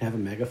 have a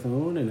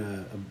megaphone and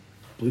a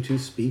Bluetooth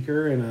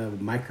speaker and a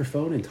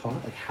microphone and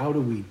talk? Like, how do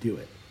we do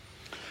it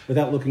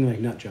without looking like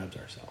nut jobs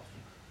ourselves?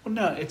 Well,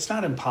 no, it's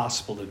not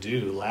impossible to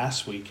do.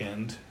 Last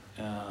weekend,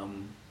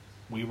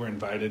 we were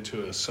invited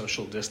to a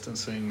social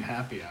distancing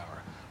happy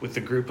hour with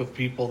the group of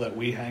people that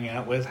we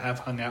have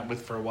hung out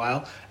with for a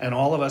while, and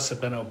all of us have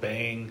been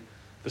obeying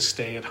the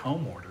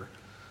stay-at-home order.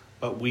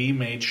 But we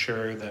made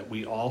sure that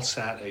we all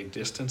sat a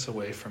distance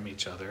away from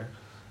each other,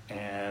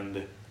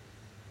 and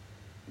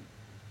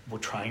we're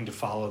trying to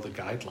follow the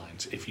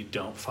guidelines. If you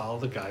don't follow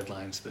the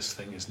guidelines, this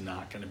thing is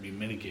not going to be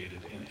mitigated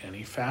in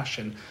any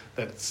fashion.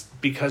 That's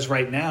because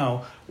right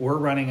now we're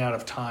running out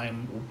of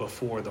time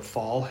before the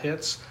fall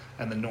hits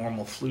and the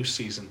normal flu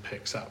season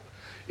picks up.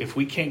 if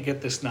we can't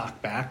get this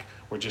knocked back,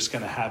 we're just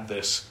going to have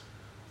this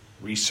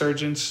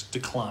resurgence,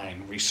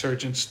 decline,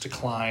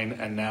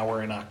 and now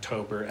we're in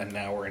October, and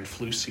now we're in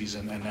flu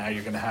season, and now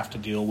you're going to have to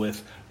deal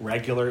with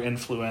regular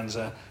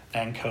influenza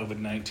and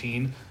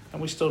COVID-19,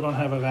 and we still don't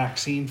have a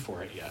vaccine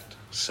for it yet.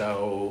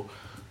 So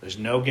there's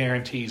no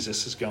guarantees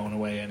this is going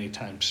away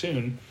anytime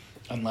soon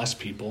unless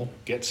people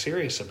get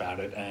serious about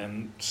it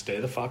and stay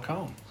the fuck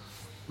home.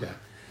 Yeah.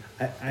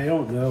 I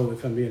don't know,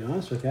 if I'm being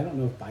honest with you, I don't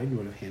know if Biden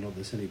would have handled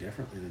this any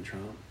differently than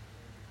Trump.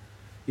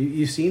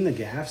 You've seen the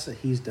gaffes that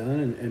he's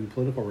done in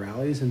political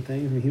rallies and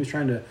things. I mean, he was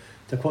trying to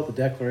quote the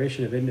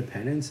Declaration of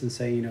Independence and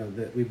say,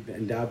 that we've been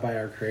endowed by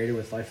our Creator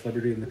with life,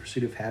 liberty, and the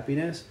pursuit of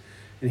happiness.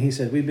 And he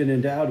said, we've been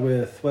endowed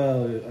with,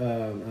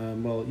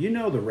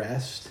 the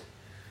rest.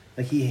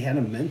 Like, he had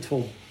a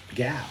mental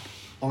gap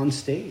on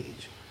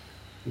stage.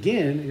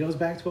 Again, it goes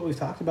back to what we've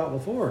talked about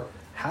before.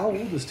 How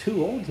old is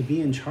too old to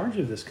be in charge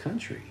of this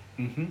country?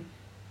 Mm-hmm.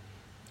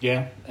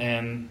 Yeah,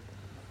 and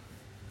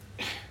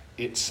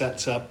it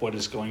sets up what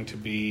is going to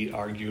be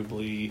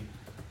arguably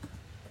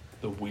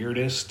the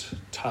weirdest,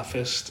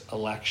 toughest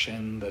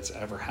election that's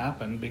ever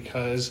happened,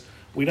 because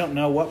we don't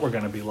know what we're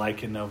going to be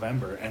like in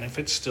November. And if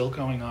it's still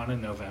going on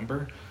in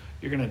November,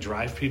 you're going to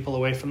drive people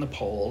away from the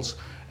polls,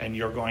 and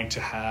you're going to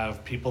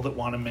have people that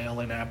want to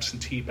mail in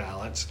absentee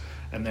ballots,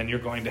 and then you're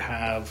going to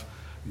have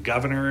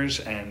governors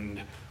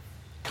and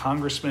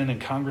congressmen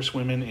and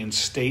congresswomen in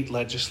state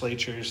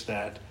legislatures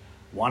that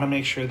want to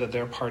make sure that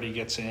their party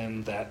gets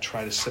in, that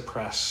try to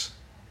suppress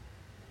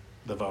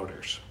the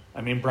voters.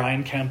 I mean,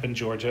 Brian Kemp in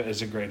Georgia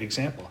is a great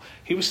example.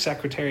 He was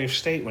Secretary of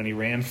State when he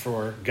ran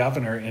for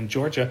governor in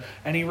Georgia,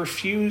 and he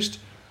refused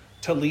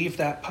to leave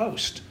that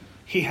post.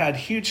 He had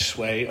huge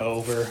sway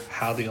over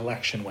how the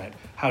election went,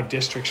 how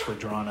districts were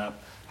drawn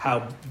up,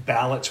 how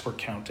ballots were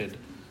counted,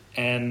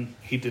 and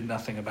he did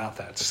nothing about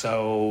that.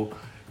 So,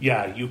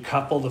 yeah, you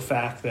couple the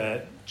fact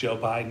that Joe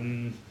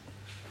Biden,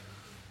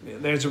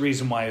 there's a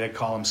reason why they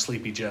call him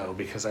Sleepy Joe,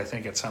 because I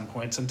think at some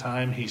points in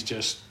time he's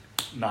just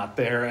not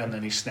there, and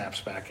then he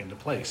snaps back into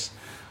place.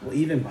 Well,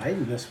 even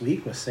Biden this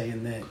week was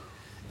saying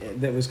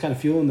that was kind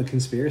of fueling the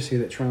conspiracy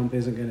that Trump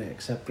isn't going to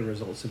accept the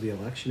results of the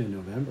election in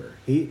November.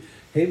 He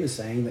was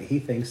saying that he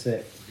thinks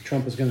that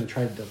Trump is going to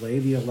try to delay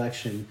the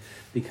election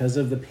because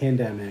of the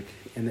pandemic,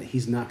 and that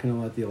he's not going to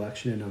let the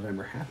election in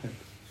November happen.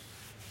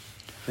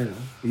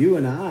 You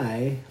and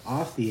I,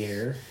 off the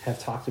air, have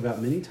talked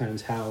about many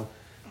times how,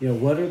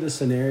 what are the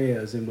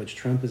scenarios in which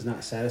Trump is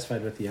not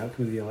satisfied with the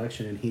outcome of the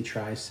election and he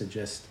tries to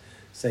just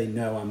say,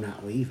 no, I'm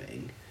not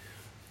leaving.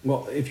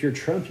 Well, if you're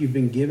Trump, you've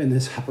been given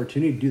this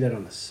opportunity to do that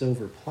on a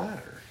silver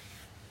platter.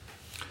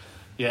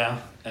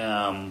 Yeah.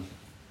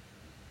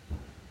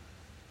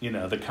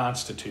 The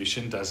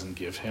Constitution doesn't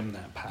give him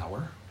that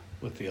power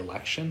with the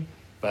election,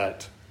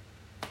 but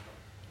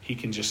he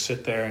can just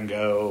sit there and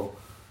go,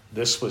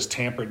 this was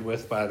tampered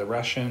with by the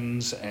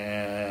Russians,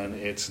 and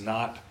it's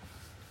not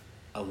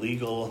a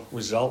legal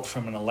result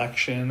from an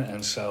election,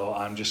 and so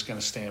I'm just going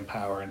to stay in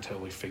power until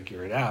we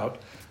figure it out,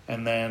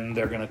 and then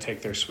they're going to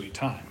take their sweet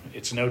time.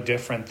 It's no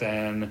different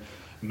than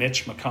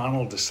Mitch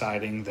McConnell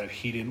deciding that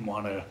he didn't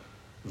want to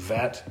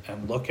vet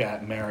and look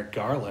at Merrick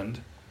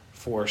Garland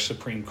for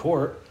Supreme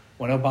Court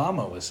when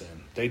Obama was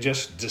in. They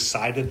just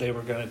decided they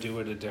were going to do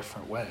it a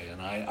different way,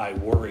 and I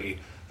worry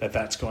that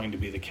that's going to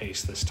be the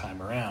case this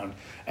time around.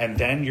 And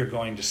then you're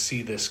going to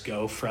see this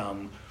go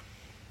from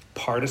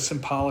partisan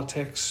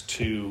politics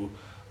to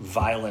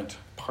violent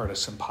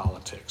partisan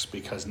politics,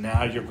 because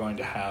now you're going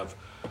to have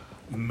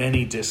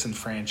many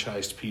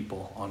disenfranchised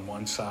people on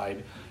one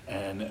side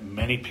and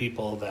many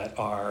people that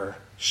are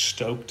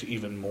stoked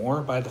even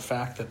more by the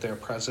fact that their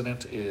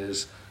president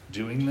is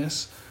doing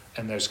this,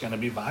 and there's going to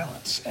be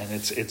violence, and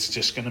it's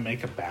just going to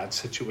make a bad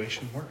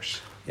situation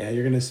worse. Yeah,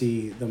 you're going to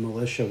see the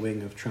militia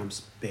wing of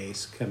Trump's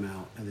base come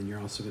out, and then you're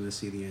also going to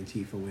see the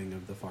Antifa wing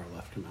of the far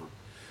left come out.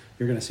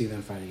 You're going to see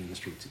them fighting in the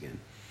streets again.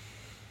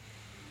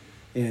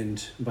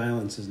 And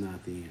violence is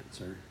not the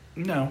answer.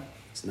 No.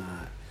 It's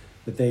not.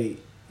 But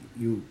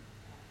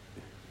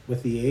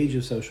with the age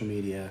of social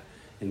media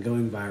and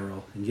going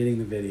viral and getting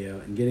the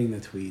video and getting the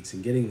tweets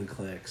and getting the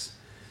clicks,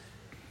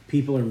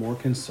 people are more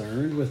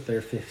concerned with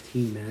their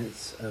 15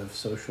 minutes of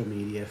social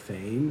media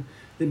fame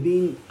than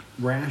being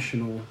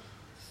rational,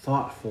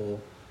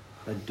 thoughtful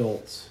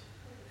adults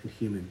and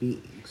human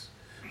beings.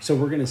 So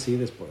we're going to see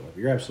this boil over.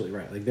 You're absolutely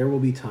right. Like, there will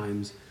be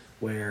times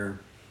where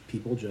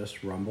people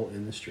just rumble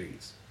in the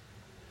streets.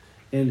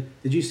 And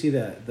did you see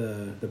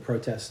the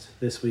protest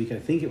this week? I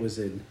think it was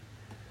in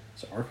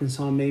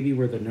Arkansas maybe,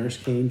 where the nurse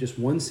came, just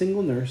one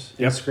single nurse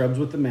in scrubs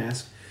with the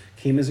mask,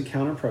 came as a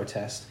counter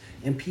protest,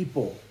 and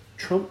people,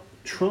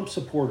 Trump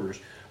supporters,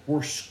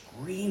 were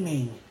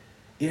screaming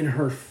in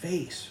her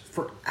face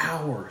for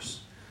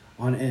hours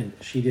on end.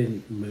 She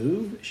didn't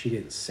move. She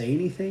didn't say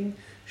anything.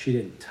 She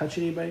didn't touch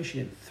anybody. She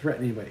didn't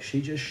threaten anybody. She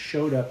just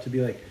showed up to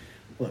be like,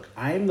 look,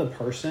 I am the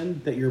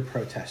person that you're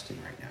protesting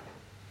right now.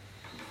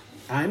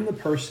 I'm the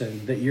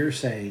person that you're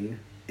saying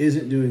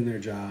isn't doing their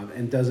job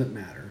and doesn't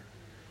matter.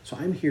 So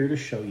I'm here to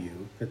show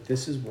you that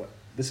this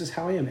is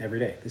how I am every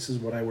day. This is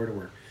what I wear to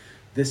work.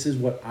 This is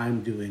what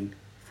I'm doing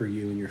for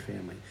you and your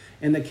family.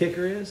 And the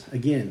kicker is,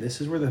 again,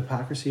 this is where the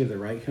hypocrisy of the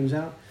right comes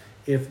out.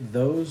 If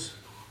those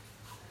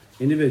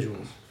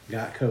individuals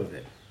got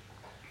COVID,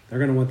 they're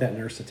going to want that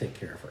nurse to take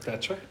care of her.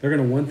 That's right. They're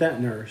going to want that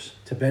nurse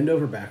to bend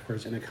over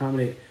backwards and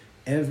accommodate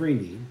every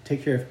need,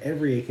 take care of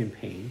every ache and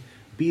pain,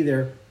 be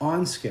there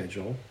on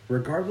schedule,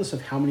 regardless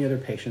of how many other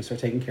patients they're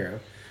taking care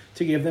of,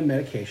 to give them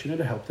medication and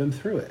to help them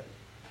through it.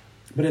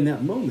 But in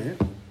that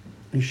moment,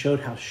 he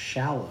showed how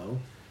shallow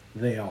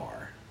they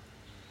are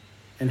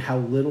and how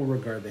little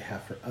regard they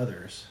have for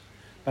others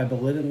by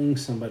belittling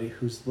somebody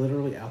who's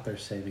literally out there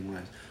saving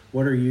lives.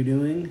 What are you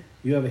doing?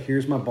 You have a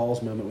here's my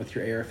balls moment with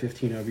your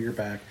AR-15 over your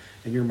back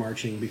and you're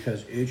marching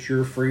because it's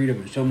your freedom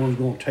and someone's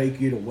going to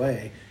take it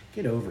away.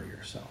 Get over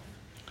yourself.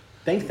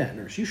 Thank that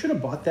nurse. You should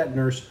have bought that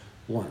nurse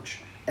lunch.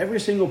 Every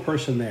single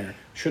person there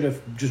should have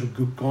just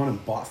gone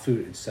and bought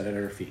food and set it at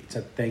her feet.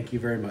 Said, thank you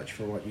very much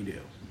for what you do.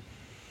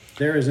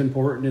 They're as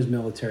important as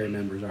military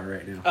members are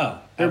right now. Oh,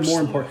 they're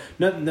absolutely. more important.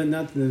 Not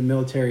that the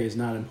military is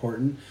not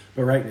important,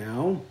 but right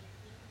now,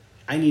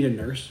 I need a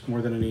nurse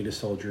more than I need a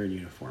soldier in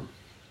uniform.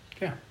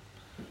 Yeah.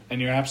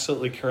 And you're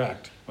absolutely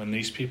correct. When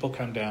these people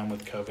come down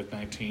with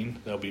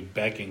COVID-19, they'll be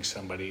begging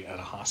somebody at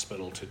a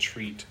hospital to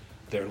treat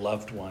their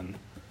loved one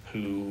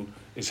who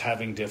is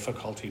having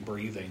difficulty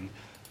breathing.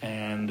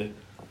 And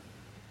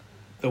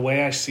the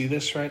way I see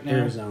this right now...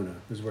 Arizona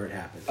is where it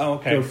happened. Oh,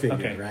 okay. Go figure,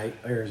 Okay. right?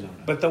 Arizona.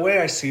 But the way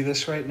I see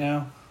this right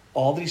now,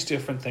 all these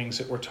different things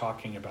that we're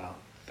talking about,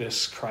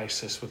 this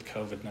crisis with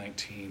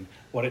COVID-19,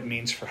 what it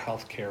means for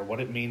healthcare, what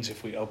it means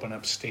if we open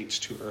up states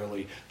too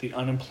early, the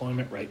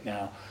unemployment right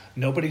now,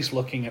 nobody's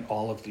looking at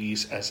all of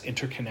these as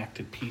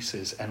interconnected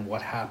pieces and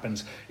what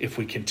happens if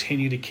we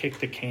continue to kick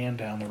the can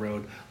down the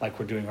road like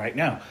we're doing right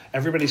now.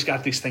 Everybody's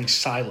got these things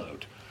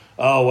siloed.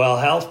 Oh, well,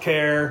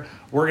 healthcare,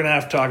 we're going to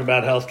have to talk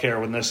about healthcare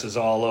when this is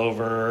all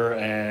over.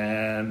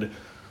 And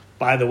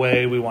by the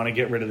way, we want to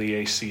get rid of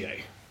the ACA.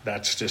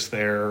 That's just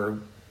their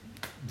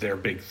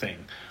big thing.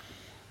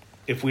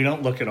 If we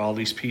don't look at all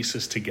these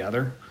pieces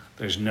together,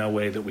 there's no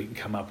way that we can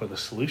come up with a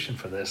solution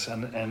for this.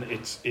 And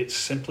it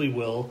simply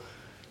will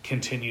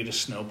continue to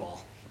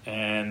snowball.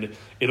 And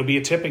it'll be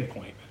a tipping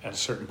point at a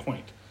certain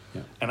point.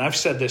 Yeah. And I've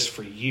said this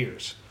for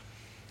years.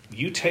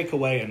 You take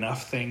away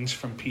enough things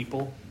from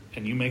people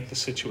and you make the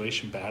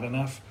situation bad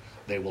enough,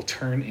 they will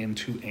turn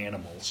into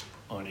animals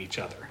on each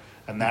other.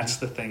 And that's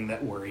the thing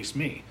that worries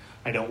me.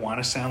 I don't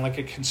want to sound like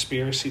a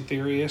conspiracy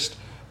theorist,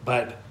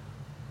 but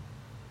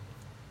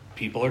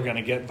people are going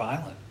to get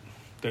violent.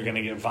 They're going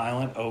to get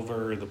violent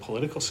over the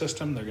political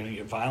system. They're going to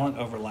get violent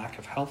over lack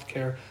of health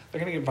care. They're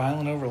going to get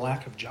violent over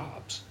lack of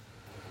jobs.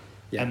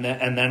 Yeah.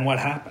 And then what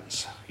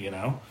happens?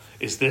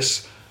 Is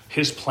this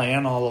his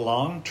plan all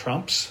along,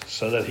 Trump's,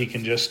 so that he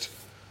can just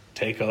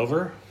take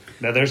over?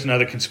 Now, there's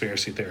another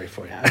conspiracy theory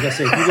for you. I was going to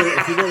say,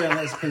 if you go down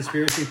that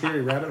conspiracy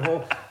theory rabbit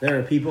hole, there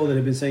are people that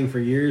have been saying for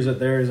years that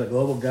there is a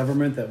global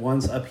government that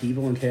wants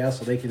upheaval and chaos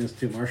so they can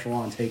institute martial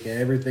law and take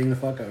everything the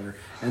fuck over.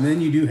 And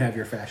then you do have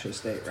your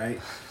fascist state,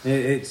 right?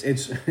 It's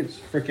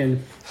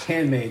freaking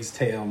Handmaid's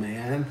Tale,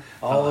 man,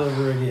 all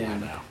over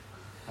again.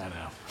 I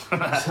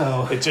know.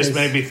 So it just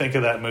made me think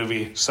of that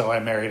movie, So I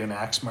Married an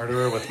Axe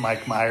Murderer, with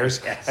Mike Myers,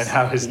 yes. And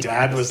how his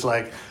dad was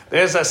like,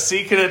 there's a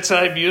secret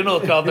tribunal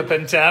called the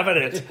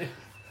Pentagonate.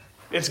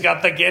 It's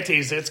got the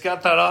Gettys, it's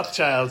got the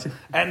Rothschilds,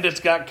 and it's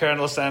got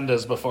Colonel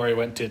Sanders before he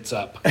went tits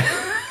up.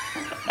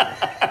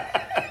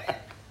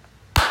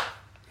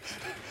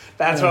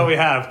 That's what we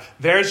have.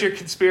 There's your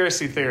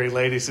conspiracy theory,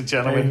 ladies and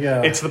gentlemen.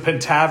 It's the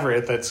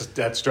Pentagonate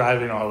that's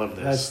driving all of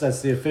this.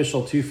 That's the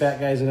official two fat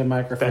guys in a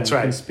microphone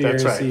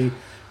conspiracy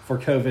for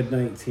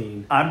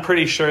COVID-19. I'm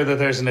pretty sure that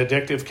there's an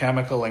addictive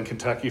chemical in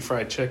Kentucky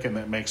Fried Chicken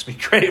that makes me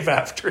crave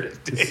after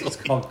it daily. It's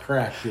called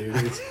crack,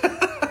 dude.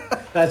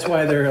 That's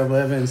why there are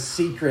 11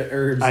 secret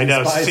herbs and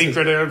spices. I know,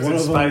 secret herbs and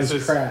spices. One of them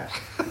is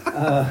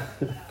crack.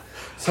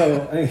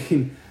 So, I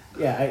mean,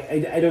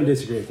 yeah, I don't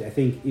disagree with you. I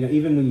think,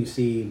 even when you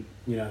see,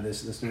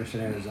 this nurse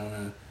in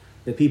Arizona,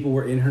 that people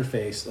were in her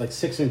face, like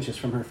 6 inches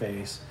from her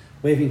face,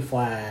 waving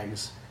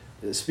flags,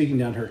 speaking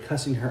down to her,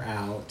 cussing her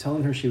out,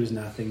 telling her she was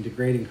nothing,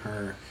 degrading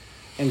her.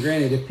 And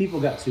granted, if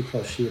people got too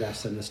close, she would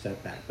ask them to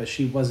step back. But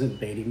she wasn't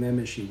baiting them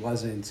and she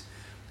wasn't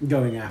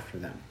going after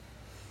them.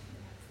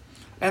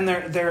 And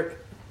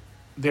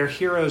they're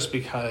heroes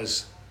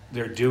because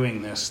they're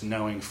doing this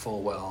knowing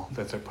full well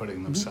that they're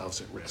putting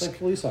themselves at risk. It's like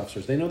police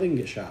officers. They know they can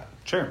get shot.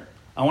 Sure.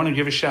 I want to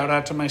give a shout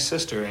out to my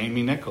sister,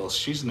 Amy Nichols.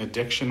 She's an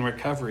addiction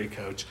recovery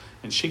coach,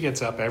 and she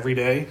gets up every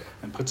day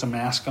and puts a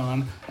mask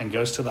on and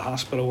goes to the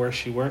hospital where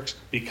she works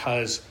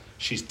because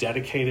she's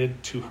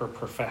dedicated to her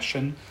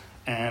profession,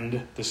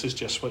 and this is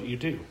just what you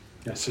do.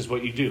 Yeah. This is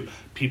what you do.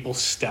 People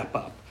step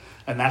up.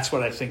 And that's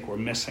what I think we're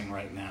missing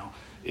right now,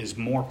 is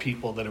more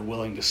people that are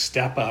willing to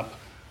step up,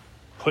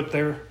 put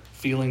their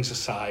feelings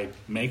aside,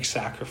 make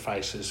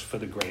sacrifices for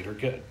the greater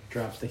good.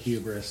 Drop the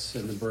hubris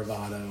and the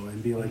bravado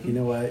and be like, you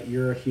know what,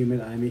 you're a human,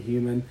 I'm a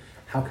human,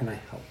 how can I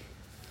help?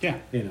 Yeah.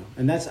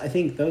 And I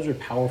think those are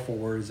powerful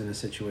words in a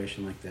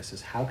situation like this,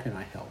 is how can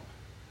I help?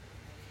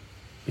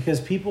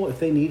 Because people, if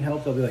they need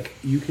help, they'll be like,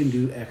 you can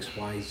do X,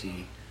 Y,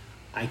 Z.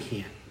 I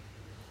can't.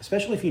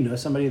 Especially if you know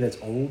somebody that's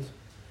old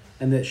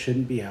and that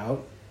shouldn't be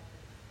out,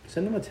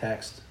 send them a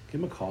text,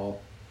 give them a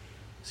call,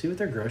 see what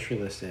their grocery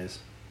list is.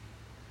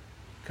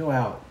 Go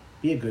out.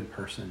 Be a good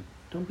person.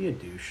 Don't be a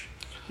douche.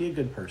 Be a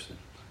good person.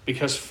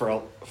 Because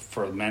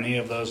for many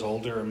of those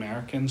older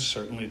Americans,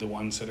 certainly the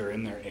ones that are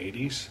in their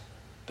 80s,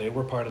 they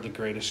were part of the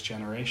greatest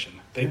generation.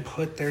 They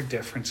put their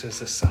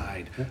differences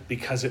aside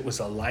because it was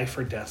a life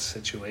or death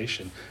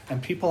situation.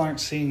 And people aren't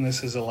seeing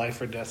this as a life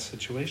or death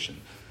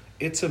situation.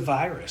 It's a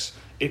virus.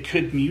 It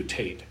could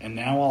mutate. And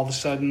now all of a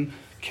sudden,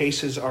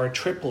 cases are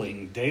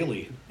tripling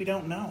daily. We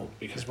don't know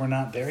because we're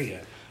not there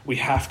yet. We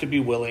have to be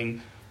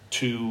willing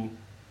to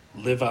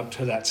live up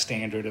to that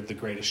standard of the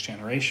greatest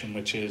generation,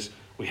 which is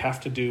we have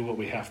to do what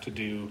we have to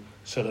do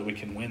so that we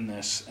can win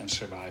this and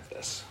survive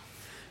this.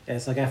 Yeah,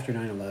 it's like after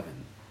 9/11.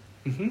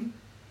 Mm-hmm.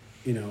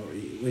 You know,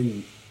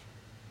 when,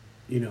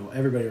 you know,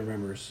 everybody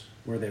remembers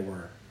where they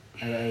were.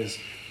 I was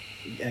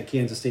at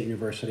Kansas State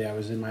University. I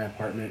was in my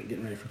apartment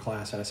getting ready for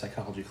class. I had a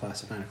psychology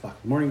class at 9 o'clock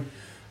in the morning.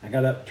 I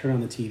got up, turned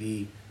on the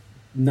TV.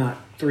 Not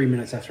 3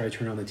 minutes after I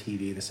turned on the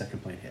TV, the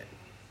second plane hit.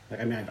 Like,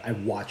 I mean, I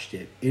watched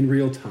it in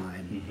real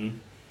time. Mm-hmm.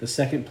 The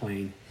second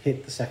plane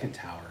hit the second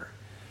tower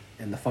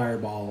and the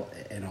fireball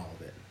and all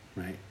of it,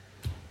 right?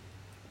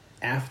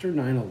 After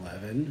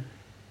 9/11,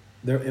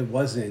 it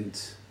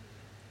wasn't,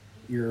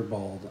 you're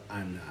bald,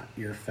 I'm not.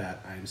 You're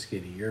fat, I'm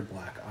skinny. You're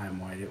black, I'm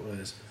white. It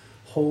was,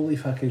 holy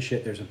fucking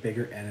shit, there's a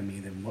bigger enemy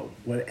than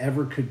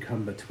whatever could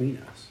come between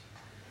us.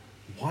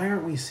 Why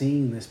aren't we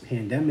seeing this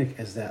pandemic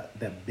as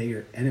that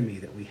bigger enemy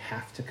that we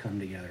have to come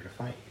together to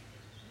fight?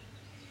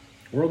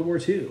 World War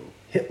II,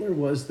 Hitler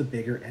was the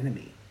bigger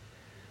enemy.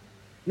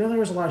 No, there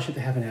was a lot of shit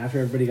that happened after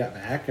everybody got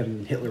back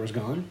and Hitler was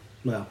gone.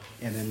 Well,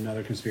 and then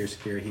another conspiracy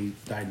theory, he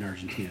died in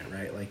Argentina,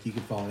 right? Like, you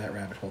could follow that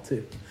rabbit hole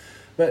too.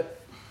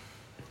 But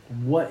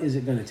what is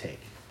it going to take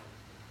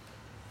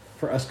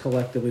for us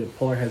collectively to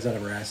pull our heads out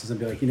of our asses and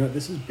be like, you know what,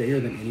 this is bigger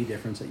than any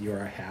difference that you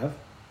or I have.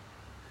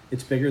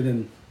 It's bigger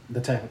than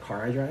the type of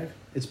car I drive.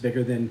 It's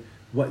bigger than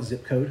what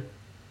zip code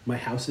my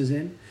house is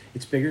in.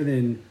 It's bigger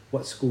than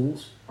what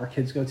schools our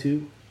kids go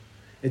to.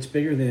 It's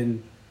bigger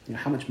than, you know,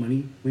 how much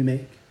money we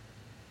make.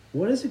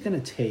 What is it going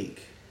to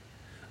take,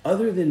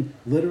 other than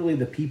literally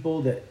the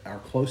people that are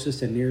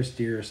closest and nearest,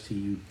 dearest to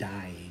you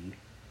dying?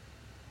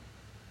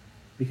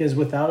 Because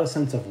without a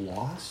sense of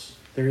loss,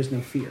 there is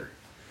no fear.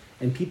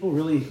 And people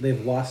really,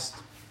 they've lost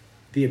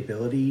the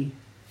ability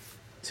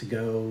to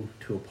go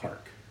to a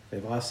park.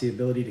 They've lost the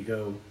ability to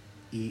go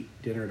eat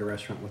dinner at a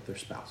restaurant with their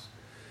spouse.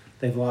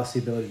 They've lost the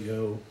ability to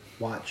go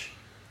watch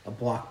a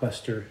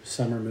blockbuster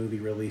summer movie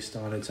released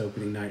on its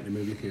opening night in a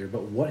movie theater.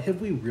 But what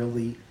have we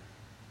really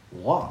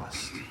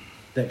lost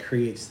that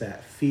creates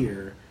that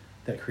fear,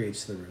 that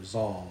creates the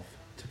resolve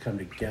to come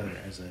together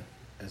as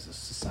a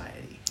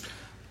society?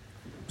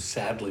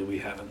 Sadly, we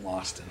haven't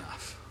lost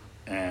enough.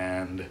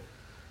 And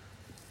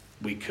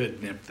we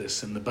could nip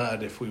this in the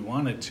bud if we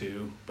wanted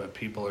to, but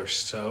people are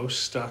so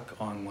stuck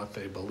on what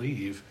they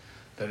believe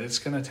that it's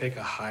going to take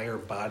a higher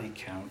body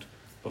count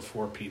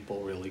before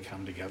people really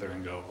come together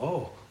and go,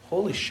 oh,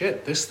 holy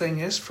shit, this thing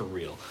is for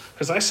real.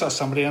 Because I saw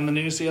somebody on the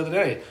news the other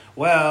day.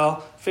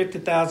 Well,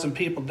 50,000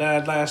 people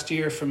died last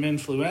year from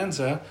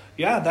influenza.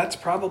 Yeah, that's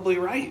probably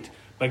right.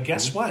 But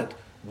guess what?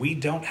 We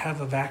don't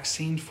have a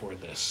vaccine for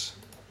this.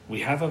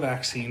 We have a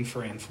vaccine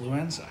for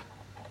influenza.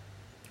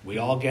 We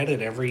all get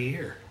it every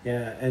year.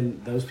 Yeah,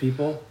 and those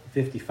people,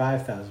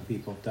 55,000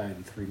 people have died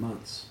in 3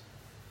 months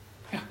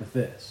with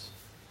this.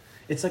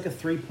 It's like a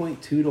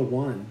 3.2 to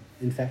 1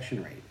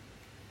 infection rate,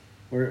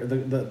 where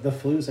the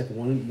flu is like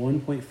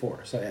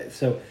 1.4.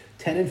 So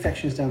 10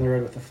 infections down the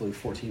road with the flu,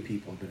 14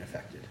 people have been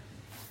affected.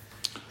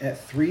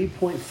 At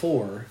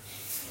 3.4,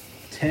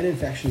 10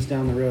 infections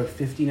down the road,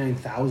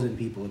 59,000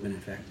 people have been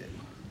infected.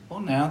 Well,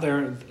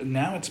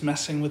 now it's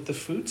messing with the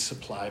food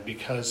supply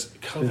because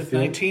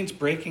COVID-19 is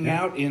breaking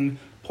out in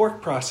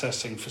pork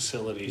processing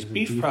facilities,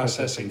 beef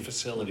processing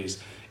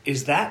facilities.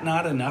 Is that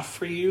not enough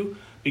for you?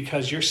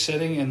 Because you're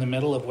sitting in the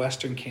middle of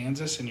Western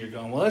Kansas and you're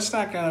going, well, it's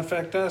not going to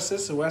affect us.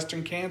 This is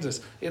Western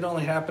Kansas. It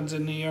only happens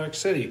in New York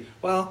City.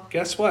 Well,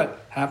 guess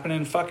what? Happening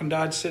in fucking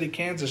Dodge City,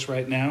 Kansas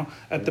right now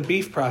at the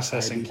beef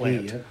processing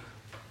plant. Yep.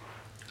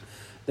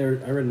 I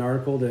read an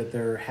article that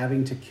they're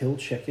having to kill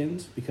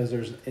chickens because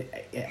there's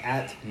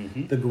at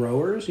the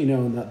growers, you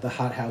know, the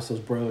hot house, those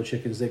broiler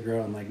chickens, they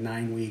grow in like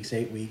 9 weeks,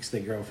 8 weeks. They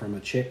grow from a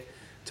chick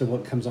to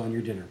what comes on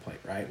your dinner plate,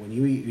 right? When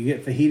you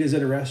get fajitas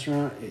at a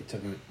restaurant, it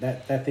took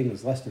that thing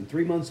was less than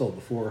 3 months old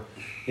before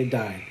it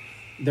died.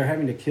 They're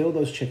having to kill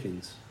those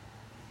chickens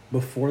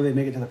before they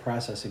make it to the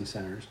processing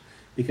centers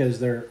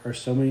because there are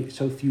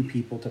so few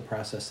people to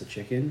process the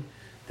chicken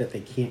that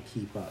they can't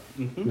keep up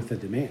with the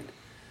demand.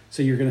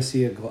 So you're going to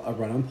see a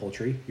run on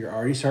poultry. You're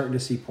already starting to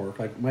see pork.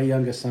 Like my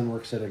youngest son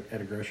works at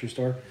a grocery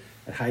store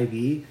at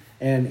Hy-Vee,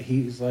 and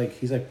he's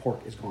like pork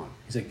is gone.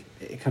 He's like,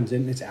 it comes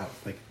in, it's out.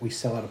 Like we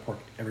sell out of pork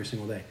every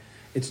single day.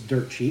 It's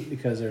dirt cheap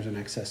because there's an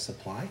excess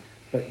supply,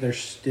 but there's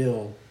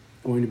still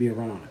going to be a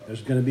run on it.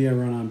 There's going to be a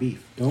run on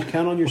beef. Don't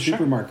count on your Well, sure.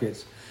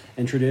 supermarkets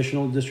and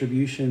traditional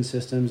distribution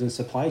systems and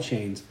supply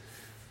chains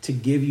to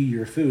give you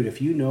your food.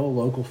 If you know a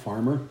local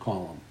farmer,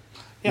 call them.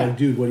 Yeah. Like,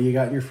 dude, what do you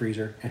got in your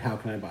freezer and how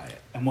can I buy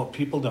it? And what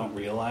people don't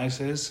realize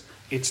is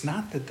it's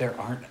not that there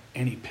aren't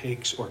any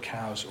pigs or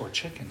cows or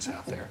chickens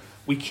out there.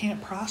 We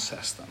can't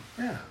process them.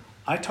 Yeah.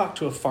 I talked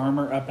to a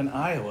farmer up in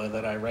Iowa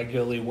that I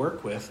regularly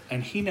work with,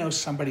 and he knows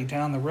somebody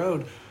down the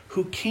road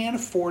who can't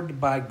afford to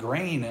buy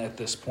grain at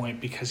this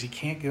point because he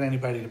can't get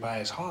anybody to buy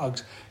his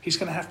hogs. He's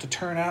going to have to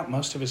turn out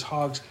most of his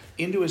hogs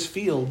into his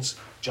fields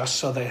just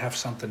so they have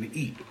something to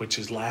eat, which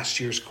is last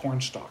year's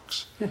corn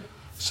stalks. Yeah.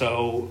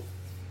 So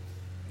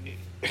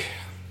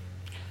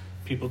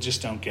people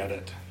just don't get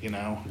it. You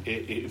know,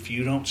 if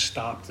you don't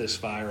stop this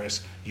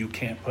virus, you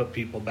can't put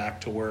people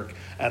back to work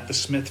at the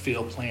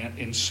Smithfield plant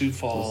in Sioux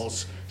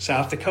Falls,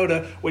 South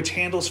Dakota, which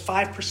handles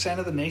 5%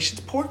 of the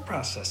nation's pork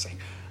processing.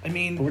 I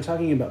mean, But we're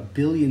talking about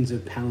billions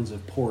of pounds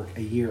of pork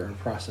a year are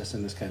processed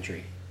in this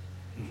country.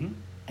 mm-hmm,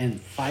 And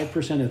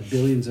 5% of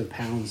billions of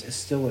pounds is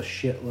still a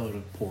shitload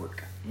of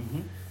pork.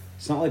 mm-hmm.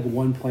 It's not like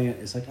one plant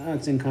is like, oh,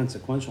 it's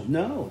inconsequential.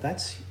 No,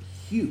 that's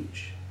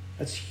huge.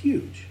 That's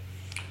huge.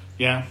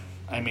 Yeah,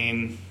 I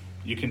mean,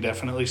 you can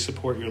definitely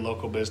support your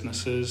local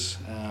businesses.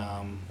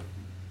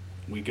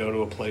 We go to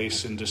a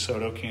place in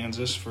DeSoto,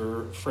 Kansas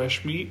for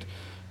fresh meat.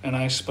 And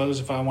I suppose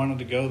if I wanted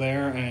to go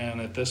there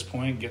and at this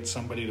point get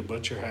somebody to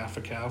butcher half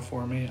a cow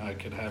for me, I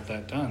could have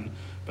that done.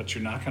 But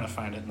you're not going to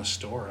find it in the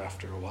store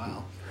after a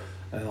while.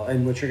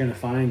 And what you're going to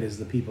find is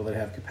the people that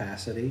have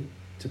capacity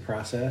to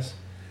process,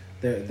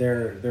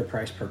 their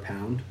price per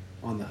pound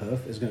on the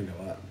hoof is going to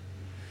go up.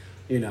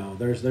 You know,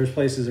 there's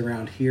places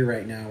around here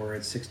right now where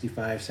it's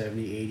 65,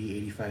 70, 80,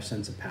 85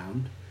 cents a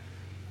pound.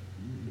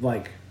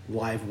 Like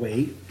live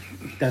weight,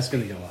 that's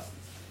going to go up.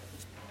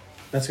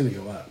 That's going to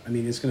go up. I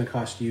mean, it's going to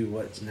cost you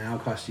what's now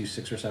cost you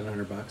 $600 or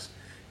 $700.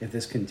 If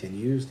this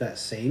continues, that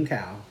same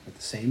cow with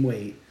the same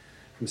weight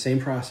from the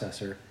same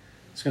processor,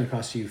 it's going to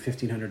cost you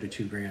 $1,500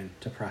 to $2,000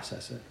 to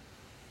process it.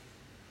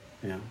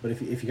 You know, but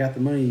if you got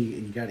the money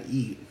and you got to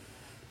eat,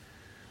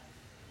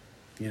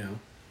 you know,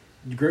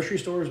 grocery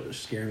stores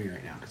scare me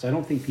right now because I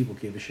don't think people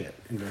give a shit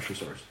in grocery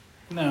stores.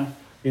 No.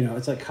 You know,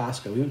 it's like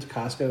Costco. We went to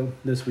Costco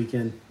this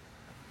weekend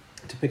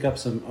to pick up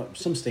some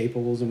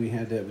staples, and we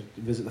had to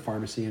visit the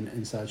pharmacy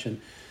and such.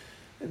 And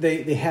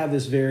they have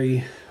this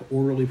very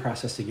orderly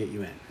process to get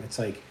you in. It's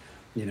like,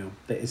 you know,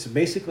 it's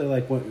basically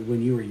like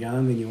when you were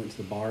young and you went to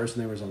the bars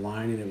and there was a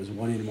line and it was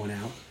one in, one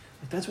out.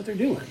 Like that's what they're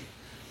doing.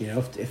 You know,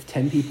 if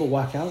 10 people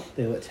walk out,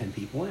 they let 10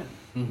 people in.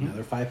 Mm-hmm.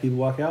 Another 5 people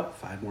walk out,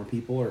 5 more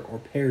people or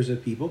pairs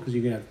of people, because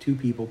you're going to have 2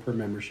 people per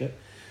membership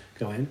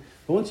go in.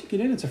 But once you get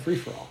in, it's a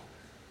free-for-all.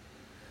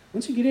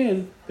 Once you get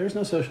in, there's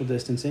no social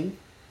distancing.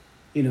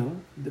 You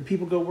know, the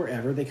people go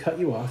wherever, they cut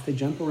you off, they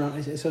jump around.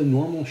 It's a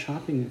normal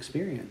shopping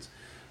experience.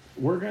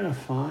 We're going to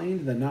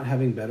find that not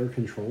having better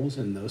controls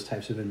in those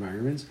types of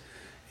environments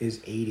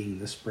is aiding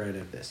the spread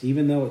of this.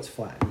 Even though it's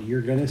flat,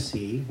 you're going to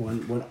see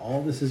when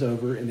all this is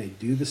over and they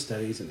do the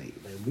studies and they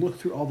look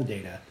through all the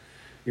data,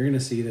 you're going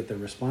to see that the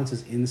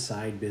responses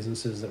inside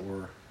businesses that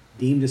were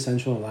deemed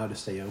essential and allowed to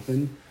stay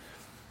open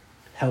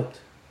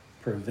helped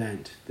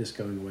prevent this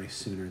going away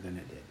sooner than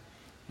it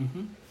did.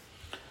 Mm-hmm.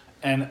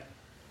 And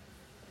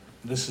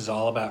this is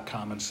all about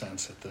common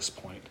sense at this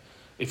point.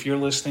 If you're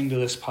listening to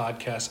this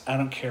podcast, I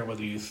don't care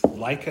whether you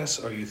like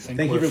us or you think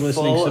Thank we're you for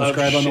listening. full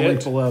Subscribe of on the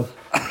link shit. below.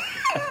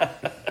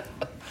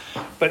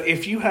 But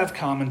if you have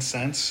common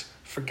sense,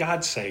 for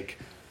God's sake,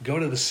 go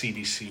to the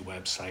CDC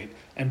website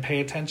and pay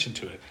attention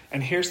to it.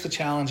 And here's the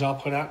challenge I'll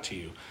put out to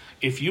you.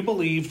 If you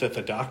believe that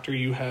the doctor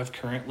you have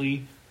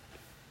currently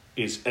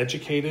is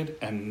educated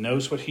and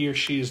knows what he or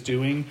she is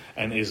doing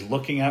and is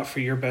looking out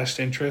for your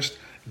best interest,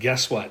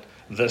 guess what?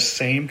 The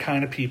same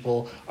kind of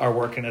people are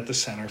working at the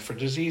Center for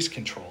Disease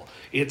Control.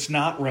 It's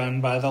not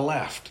run by the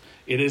left.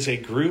 It is a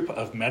group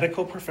of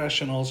medical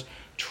professionals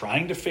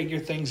trying to figure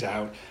things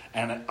out.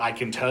 And I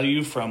can tell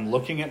you from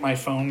looking at my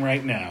phone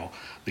right now,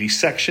 the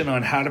section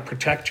on how to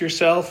protect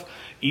yourself,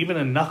 even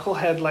a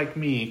knucklehead like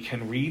me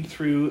can read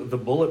through the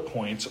bullet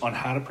points on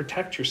how to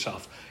protect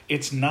yourself.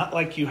 It's not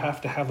like you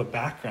have to have a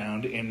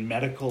background in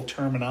medical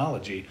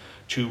terminology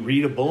to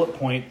read a bullet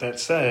point that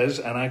says,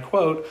 and I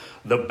quote,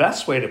 "The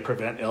best way to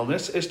prevent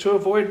illness is to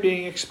avoid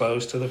being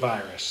exposed to the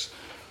virus."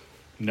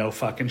 No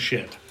fucking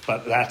shit.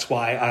 But that's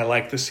why I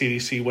like the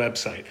CDC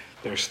website.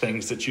 There's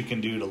things that you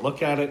can do to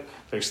look at it.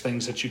 There's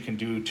things that you can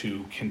do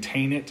to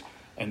contain it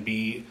and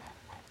be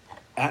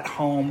at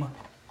home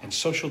and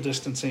social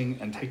distancing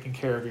and taking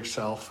care of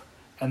yourself,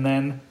 and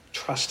then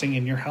trusting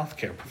in your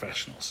healthcare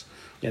professionals.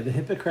 Yeah, the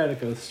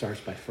Hippocratic Oath starts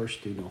by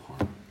first do no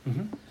harm.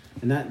 Mm-hmm.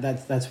 And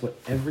that's what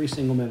every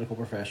single medical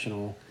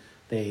professional,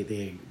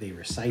 they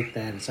recite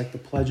that. It's like the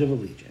Pledge of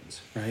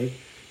Allegiance, right?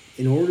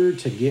 In order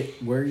to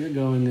get where you're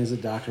going as a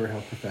doctor or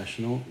health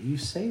professional, you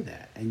say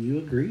that and you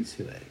agree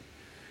to it.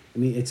 I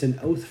mean, it's an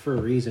oath for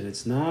a reason.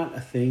 It's not a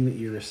thing that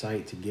you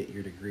recite to get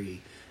your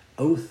degree.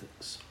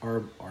 Oaths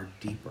are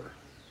deeper.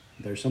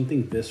 There's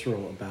something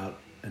visceral about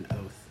an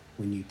oath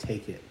when you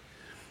take it.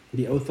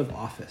 The oath of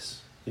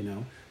office,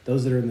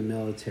 those that are in the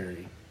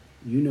military,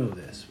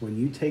 this. When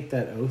you take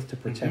that oath to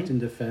protect and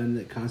defend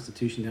the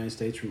Constitution of the United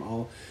States from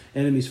all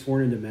enemies,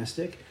 foreign and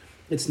domestic,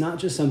 it's not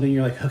just something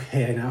you're like,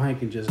 okay, now I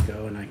can just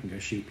go and I can go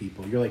shoot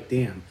people. You're like,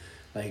 damn,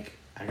 like,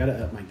 I got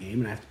to up my game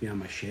and I have to be on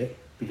my shit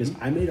because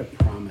I made a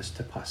promise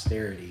to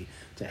posterity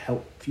to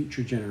help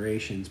future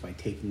generations by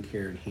taking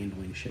care and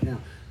handling shit. Now,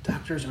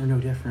 doctors are no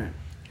different.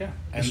 Yeah.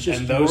 It's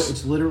just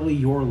it's literally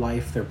your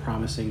life they're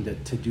promising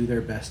to do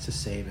their best to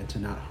save and to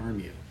not harm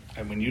you.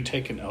 And when you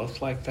take an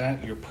oath like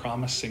that, you're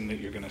promising that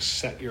you're going to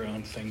set your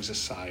own things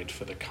aside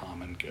for the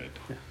common good.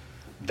 Yeah.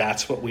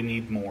 That's what we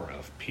need more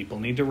of. People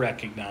need to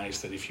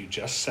recognize that if you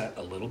just set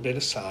a little bit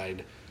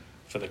aside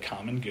for the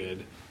common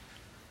good,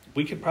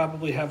 we could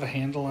probably have a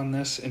handle on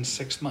this in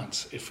 6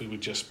 months if we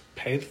would just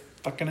pay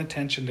fucking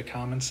attention to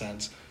common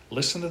sense,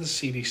 listen to the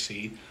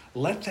CDC,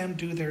 let them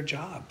do their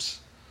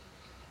jobs.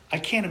 I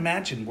can't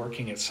imagine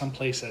working at some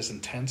place as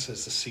intense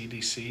as the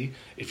CDC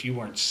if you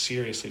weren't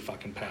seriously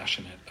fucking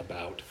passionate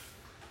about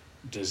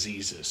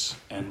diseases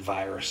and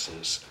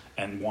viruses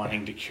and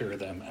wanting to cure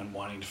them and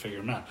wanting to figure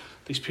them out.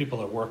 These people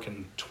are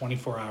working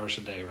 24 hours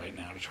a day right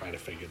now to try to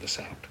figure this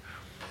out.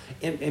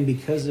 And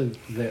because of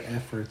their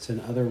efforts and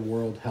other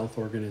World Health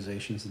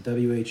Organizations, the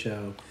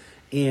WHO,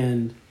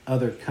 and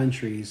other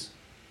countries'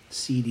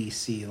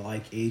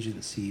 CDC-like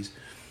agencies,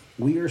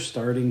 we are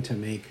starting to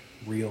make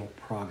real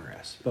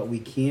progress. But we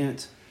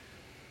can't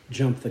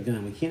jump the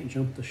gun. We can't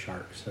jump the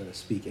shark, so to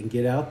speak, and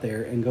get out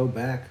there and go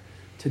back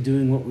to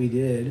doing what we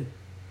did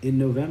in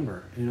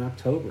November, in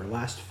October,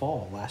 last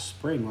fall, last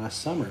spring,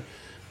 last summer.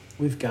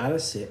 We've got to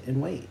sit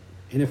and wait.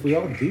 And if we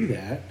all do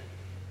that,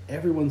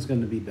 everyone's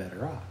going to be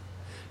better off.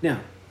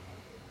 Now,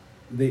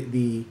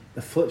 the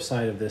flip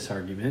side of this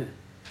argument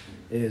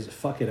is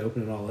fuck it,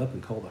 open it all up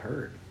and call the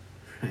herd,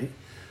 right?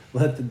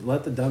 Let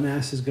the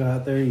dumbasses go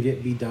out there and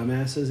be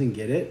dumbasses and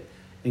get it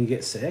and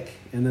get sick,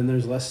 and then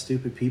there's less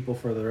stupid people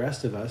for the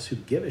rest of us who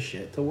give a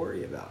shit to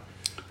worry about.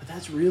 But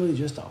that's really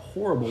just a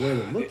horrible way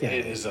to look at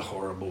it. It is a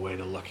horrible way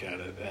to look at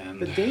it.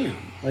 But damn,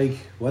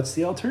 what's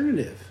the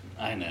alternative?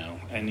 I know,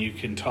 and you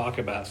can talk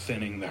about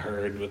thinning the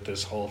herd with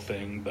this whole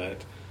thing,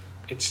 but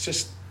it's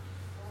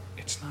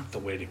not the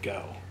way to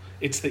go.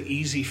 It's the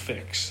easy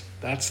fix.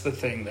 That's the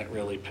thing that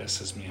really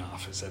pisses me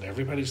off, is that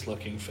everybody's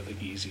looking for the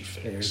easy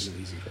fix. There's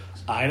the easy fix.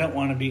 I don't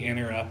want to be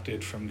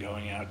interrupted from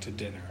going out to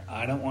dinner.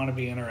 I don't want to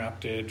be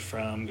interrupted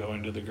from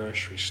going to the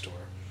grocery store.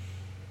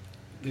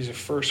 These are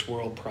first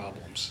world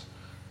problems.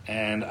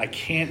 And I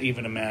can't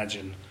even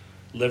imagine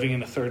living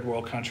in a third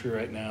world country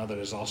right now that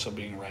is also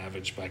being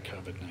ravaged by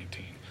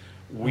COVID-19.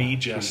 We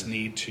just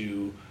need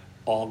to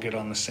all get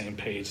on the same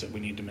page that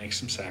we need to make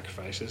some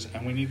sacrifices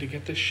and we need to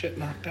get this shit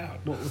knocked out.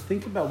 Well,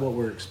 think about what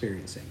we're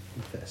experiencing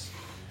with this.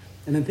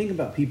 And then think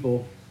about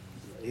people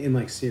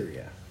in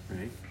Syria,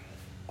 right?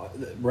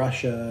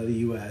 Russia, the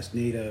U.S.,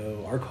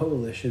 NATO, our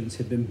coalitions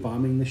have been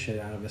bombing the shit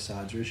out of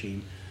Assad's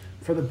regime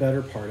for the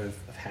better part of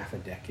half a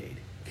decade,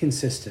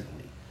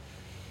 consistently,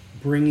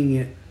 bringing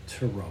it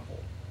to rubble.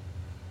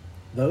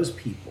 Those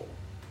people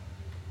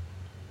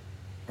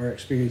are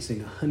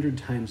experiencing 100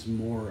 times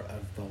more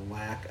of the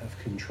lack of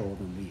control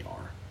than we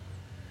are.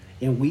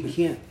 And we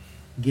can't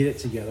get it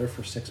together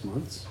for 6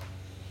 months.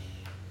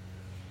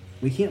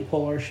 We can't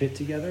pull our shit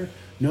together.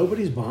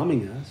 Nobody's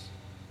bombing us.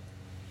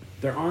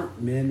 There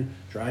aren't men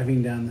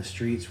driving down the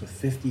streets with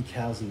 50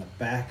 cals in the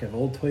back of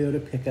old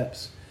Toyota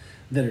pickups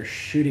that are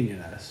shooting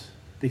at us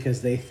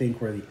because they think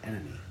we're the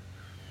enemy.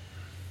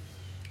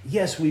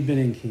 Yes, we've been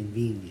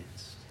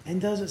inconvenienced. And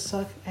does it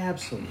suck?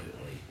 Absolutely.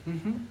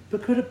 Mm-hmm.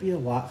 But could it be a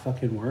lot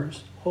fucking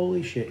worse?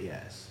 Holy shit,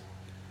 yes.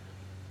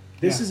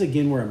 This is,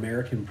 again, where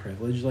American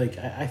privilege,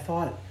 I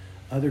thought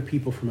other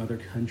people from other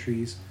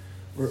countries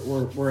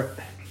were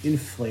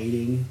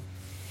inflating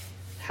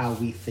how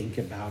we think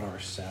about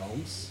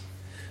ourselves.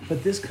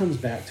 But this comes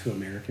back to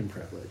American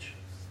privilege.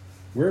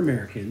 We're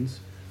Americans.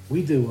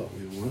 We do what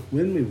we want,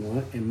 when we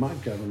want, and my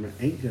government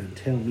ain't going to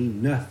tell me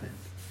nothing.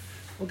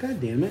 Well,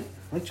 goddamn it.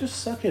 Just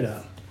suck it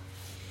up.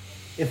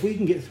 If we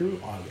can get through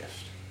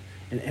August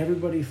and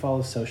everybody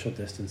follows social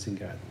distancing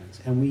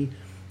guidelines and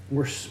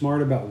we're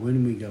smart about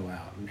when we go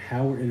out and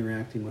how we're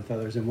interacting with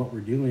others and what we're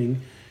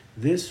doing,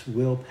 this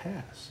will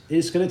pass.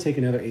 It's going to take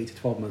another 8 to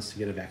 12 months to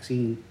get a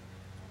vaccine.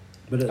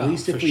 But at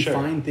least if we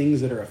find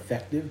things that are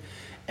effective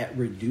at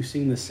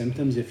reducing the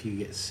symptoms if you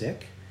get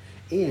sick.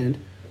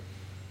 And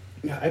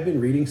I've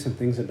been reading some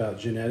things about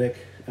genetic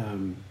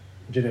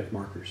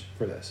markers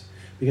for this.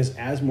 Because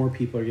as more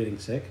people are getting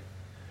sick,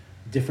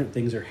 different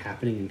things are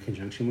happening in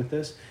conjunction with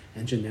this,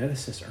 and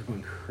geneticists are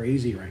going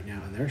crazy right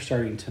now, and they're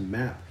starting to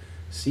map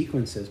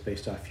sequences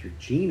based off your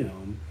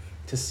genome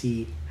to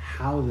see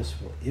how this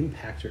will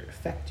impact or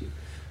affect you.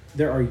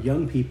 There are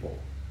young people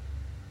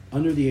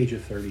under the age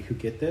of 30 who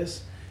get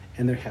this,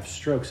 and they have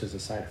strokes as a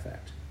side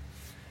effect.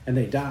 And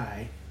they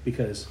die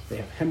because they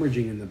have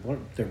hemorrhaging in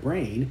their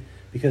brain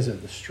because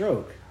of the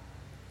stroke,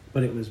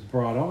 but it was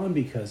brought on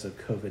because of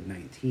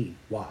COVID-19.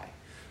 Why?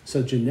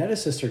 So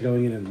geneticists are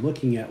going in and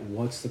looking at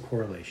what's the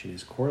correlation.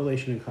 Is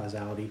correlation and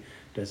causality,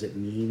 does it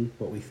mean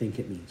what we think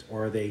it means?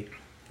 Or are they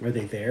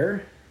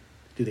there?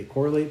 Do they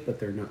correlate, but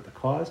they're not the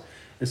cause?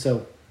 And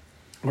so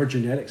our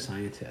genetic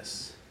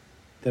scientists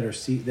that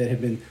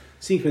have been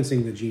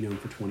sequencing the genome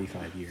for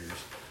 25 years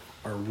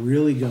are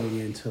really going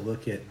in to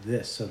look at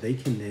this, so they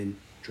can then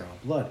draw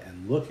blood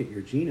and look at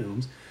your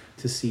genomes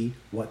to see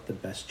what the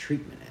best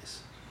treatment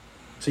is.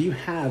 So you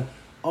have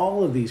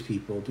all of these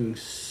people doing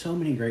so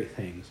many great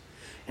things,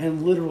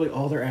 and literally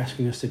all they're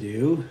asking us to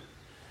do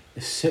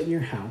is sit in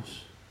your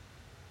house,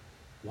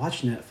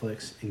 watch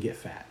Netflix, and get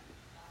fat.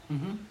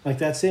 Mm-hmm. Like,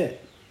 that's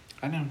it.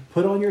 I know.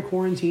 Put on your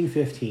Quarantine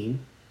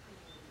 15,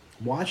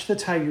 watch the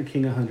Tiger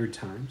King 100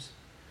 times,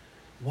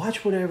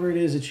 watch whatever it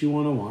is that you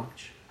want to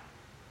watch,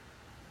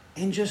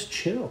 and just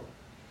chill.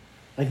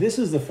 Like, this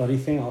is the funny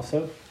thing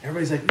also.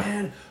 Everybody's like,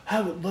 man,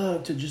 I would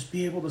love to just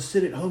be able to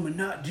sit at home and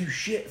not do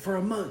shit for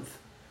a month.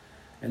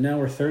 And now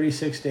we're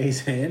 36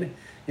 days in,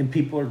 and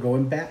people are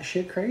going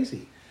batshit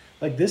crazy.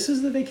 Like, this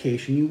is the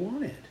vacation you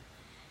wanted.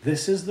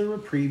 This is the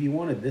reprieve you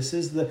wanted. This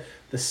is the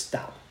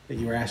stop that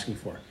you were asking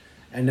for.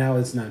 And now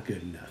it's not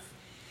good enough.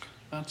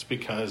 That's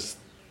because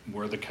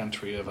we're the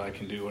country of I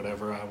can do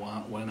whatever I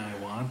want when I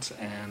want,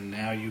 and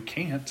now you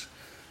can't.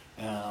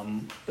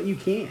 But you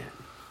can.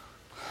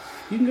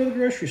 You can go to the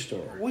grocery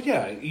store. Well,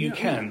 yeah, you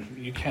can.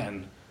 You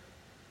can.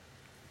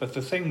 But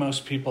the thing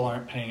most people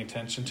aren't paying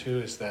attention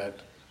to is that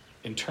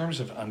in terms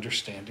of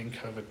understanding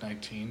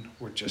COVID-19,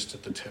 we're just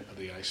at the tip of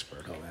the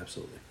iceberg. Oh,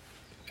 absolutely.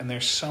 And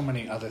there's so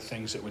many other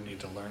things that we need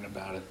to learn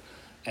about it.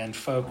 And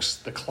folks,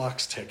 the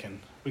clock's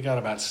ticking. We got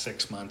about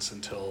 6 months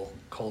until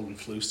cold and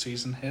flu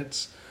season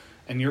hits.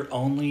 And you're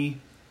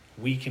only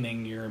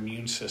weakening your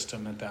immune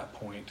system at that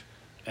point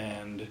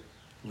and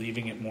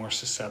leaving it more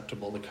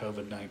susceptible to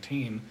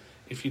COVID-19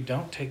 if you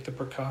don't take the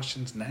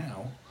precautions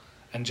now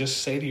and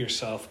just say to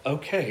yourself,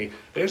 okay,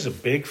 there's a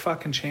big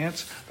fucking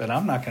chance that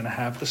I'm not going to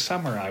have the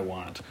summer I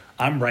want.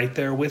 I'm right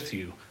there with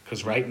you.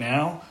 Because right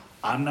now,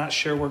 I'm not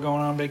sure we're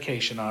going on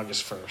vacation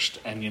August 1st.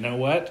 And you know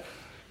what?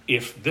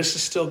 If this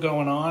is still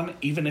going on,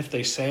 even if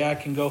they say I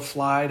can go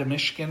fly to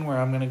Michigan where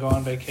I'm going to go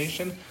on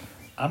vacation,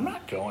 I'm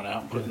not going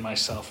out and putting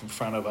myself in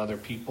front of other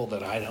people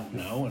that I don't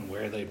know and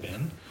where they've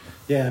been.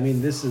 Yeah, I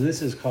mean, this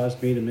has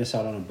caused me to miss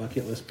out on a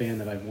bucket list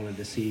band that I've wanted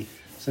to see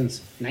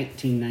since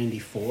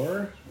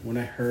 1994 when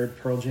I heard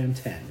Pearl Jam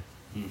 10.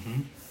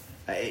 Mm-hmm.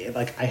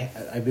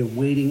 I've been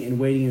waiting and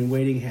waiting and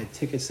waiting. Had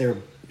tickets there,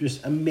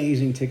 just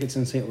amazing tickets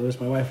in St. Louis.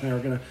 My wife and I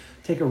were going to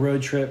take a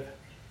road trip,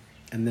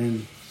 and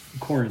then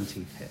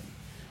quarantine hit.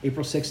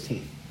 April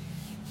 16th,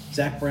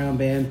 Zach Brown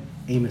Band,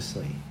 Amos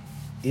Lee,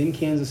 in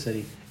Kansas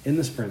City, in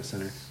the Sprint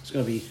Center. It's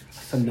going to be a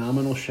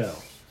phenomenal show.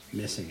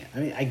 Missing it. I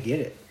mean, I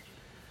get it.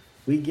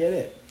 We get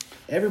it.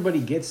 Everybody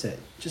gets it.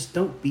 Just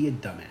don't be a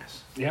dumbass.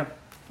 Yep.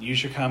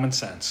 Use your common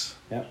sense.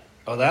 Yep.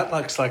 Oh, that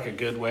looks like a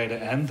good way to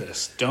end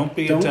this. Don't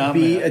be a dumbass. Don't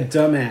be a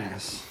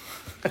dumbass.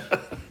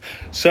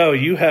 So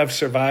you have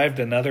survived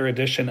another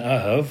edition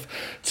of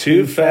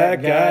Two Fat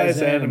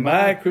Guys and a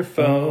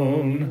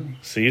Microphone.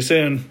 See you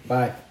soon.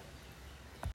 Bye.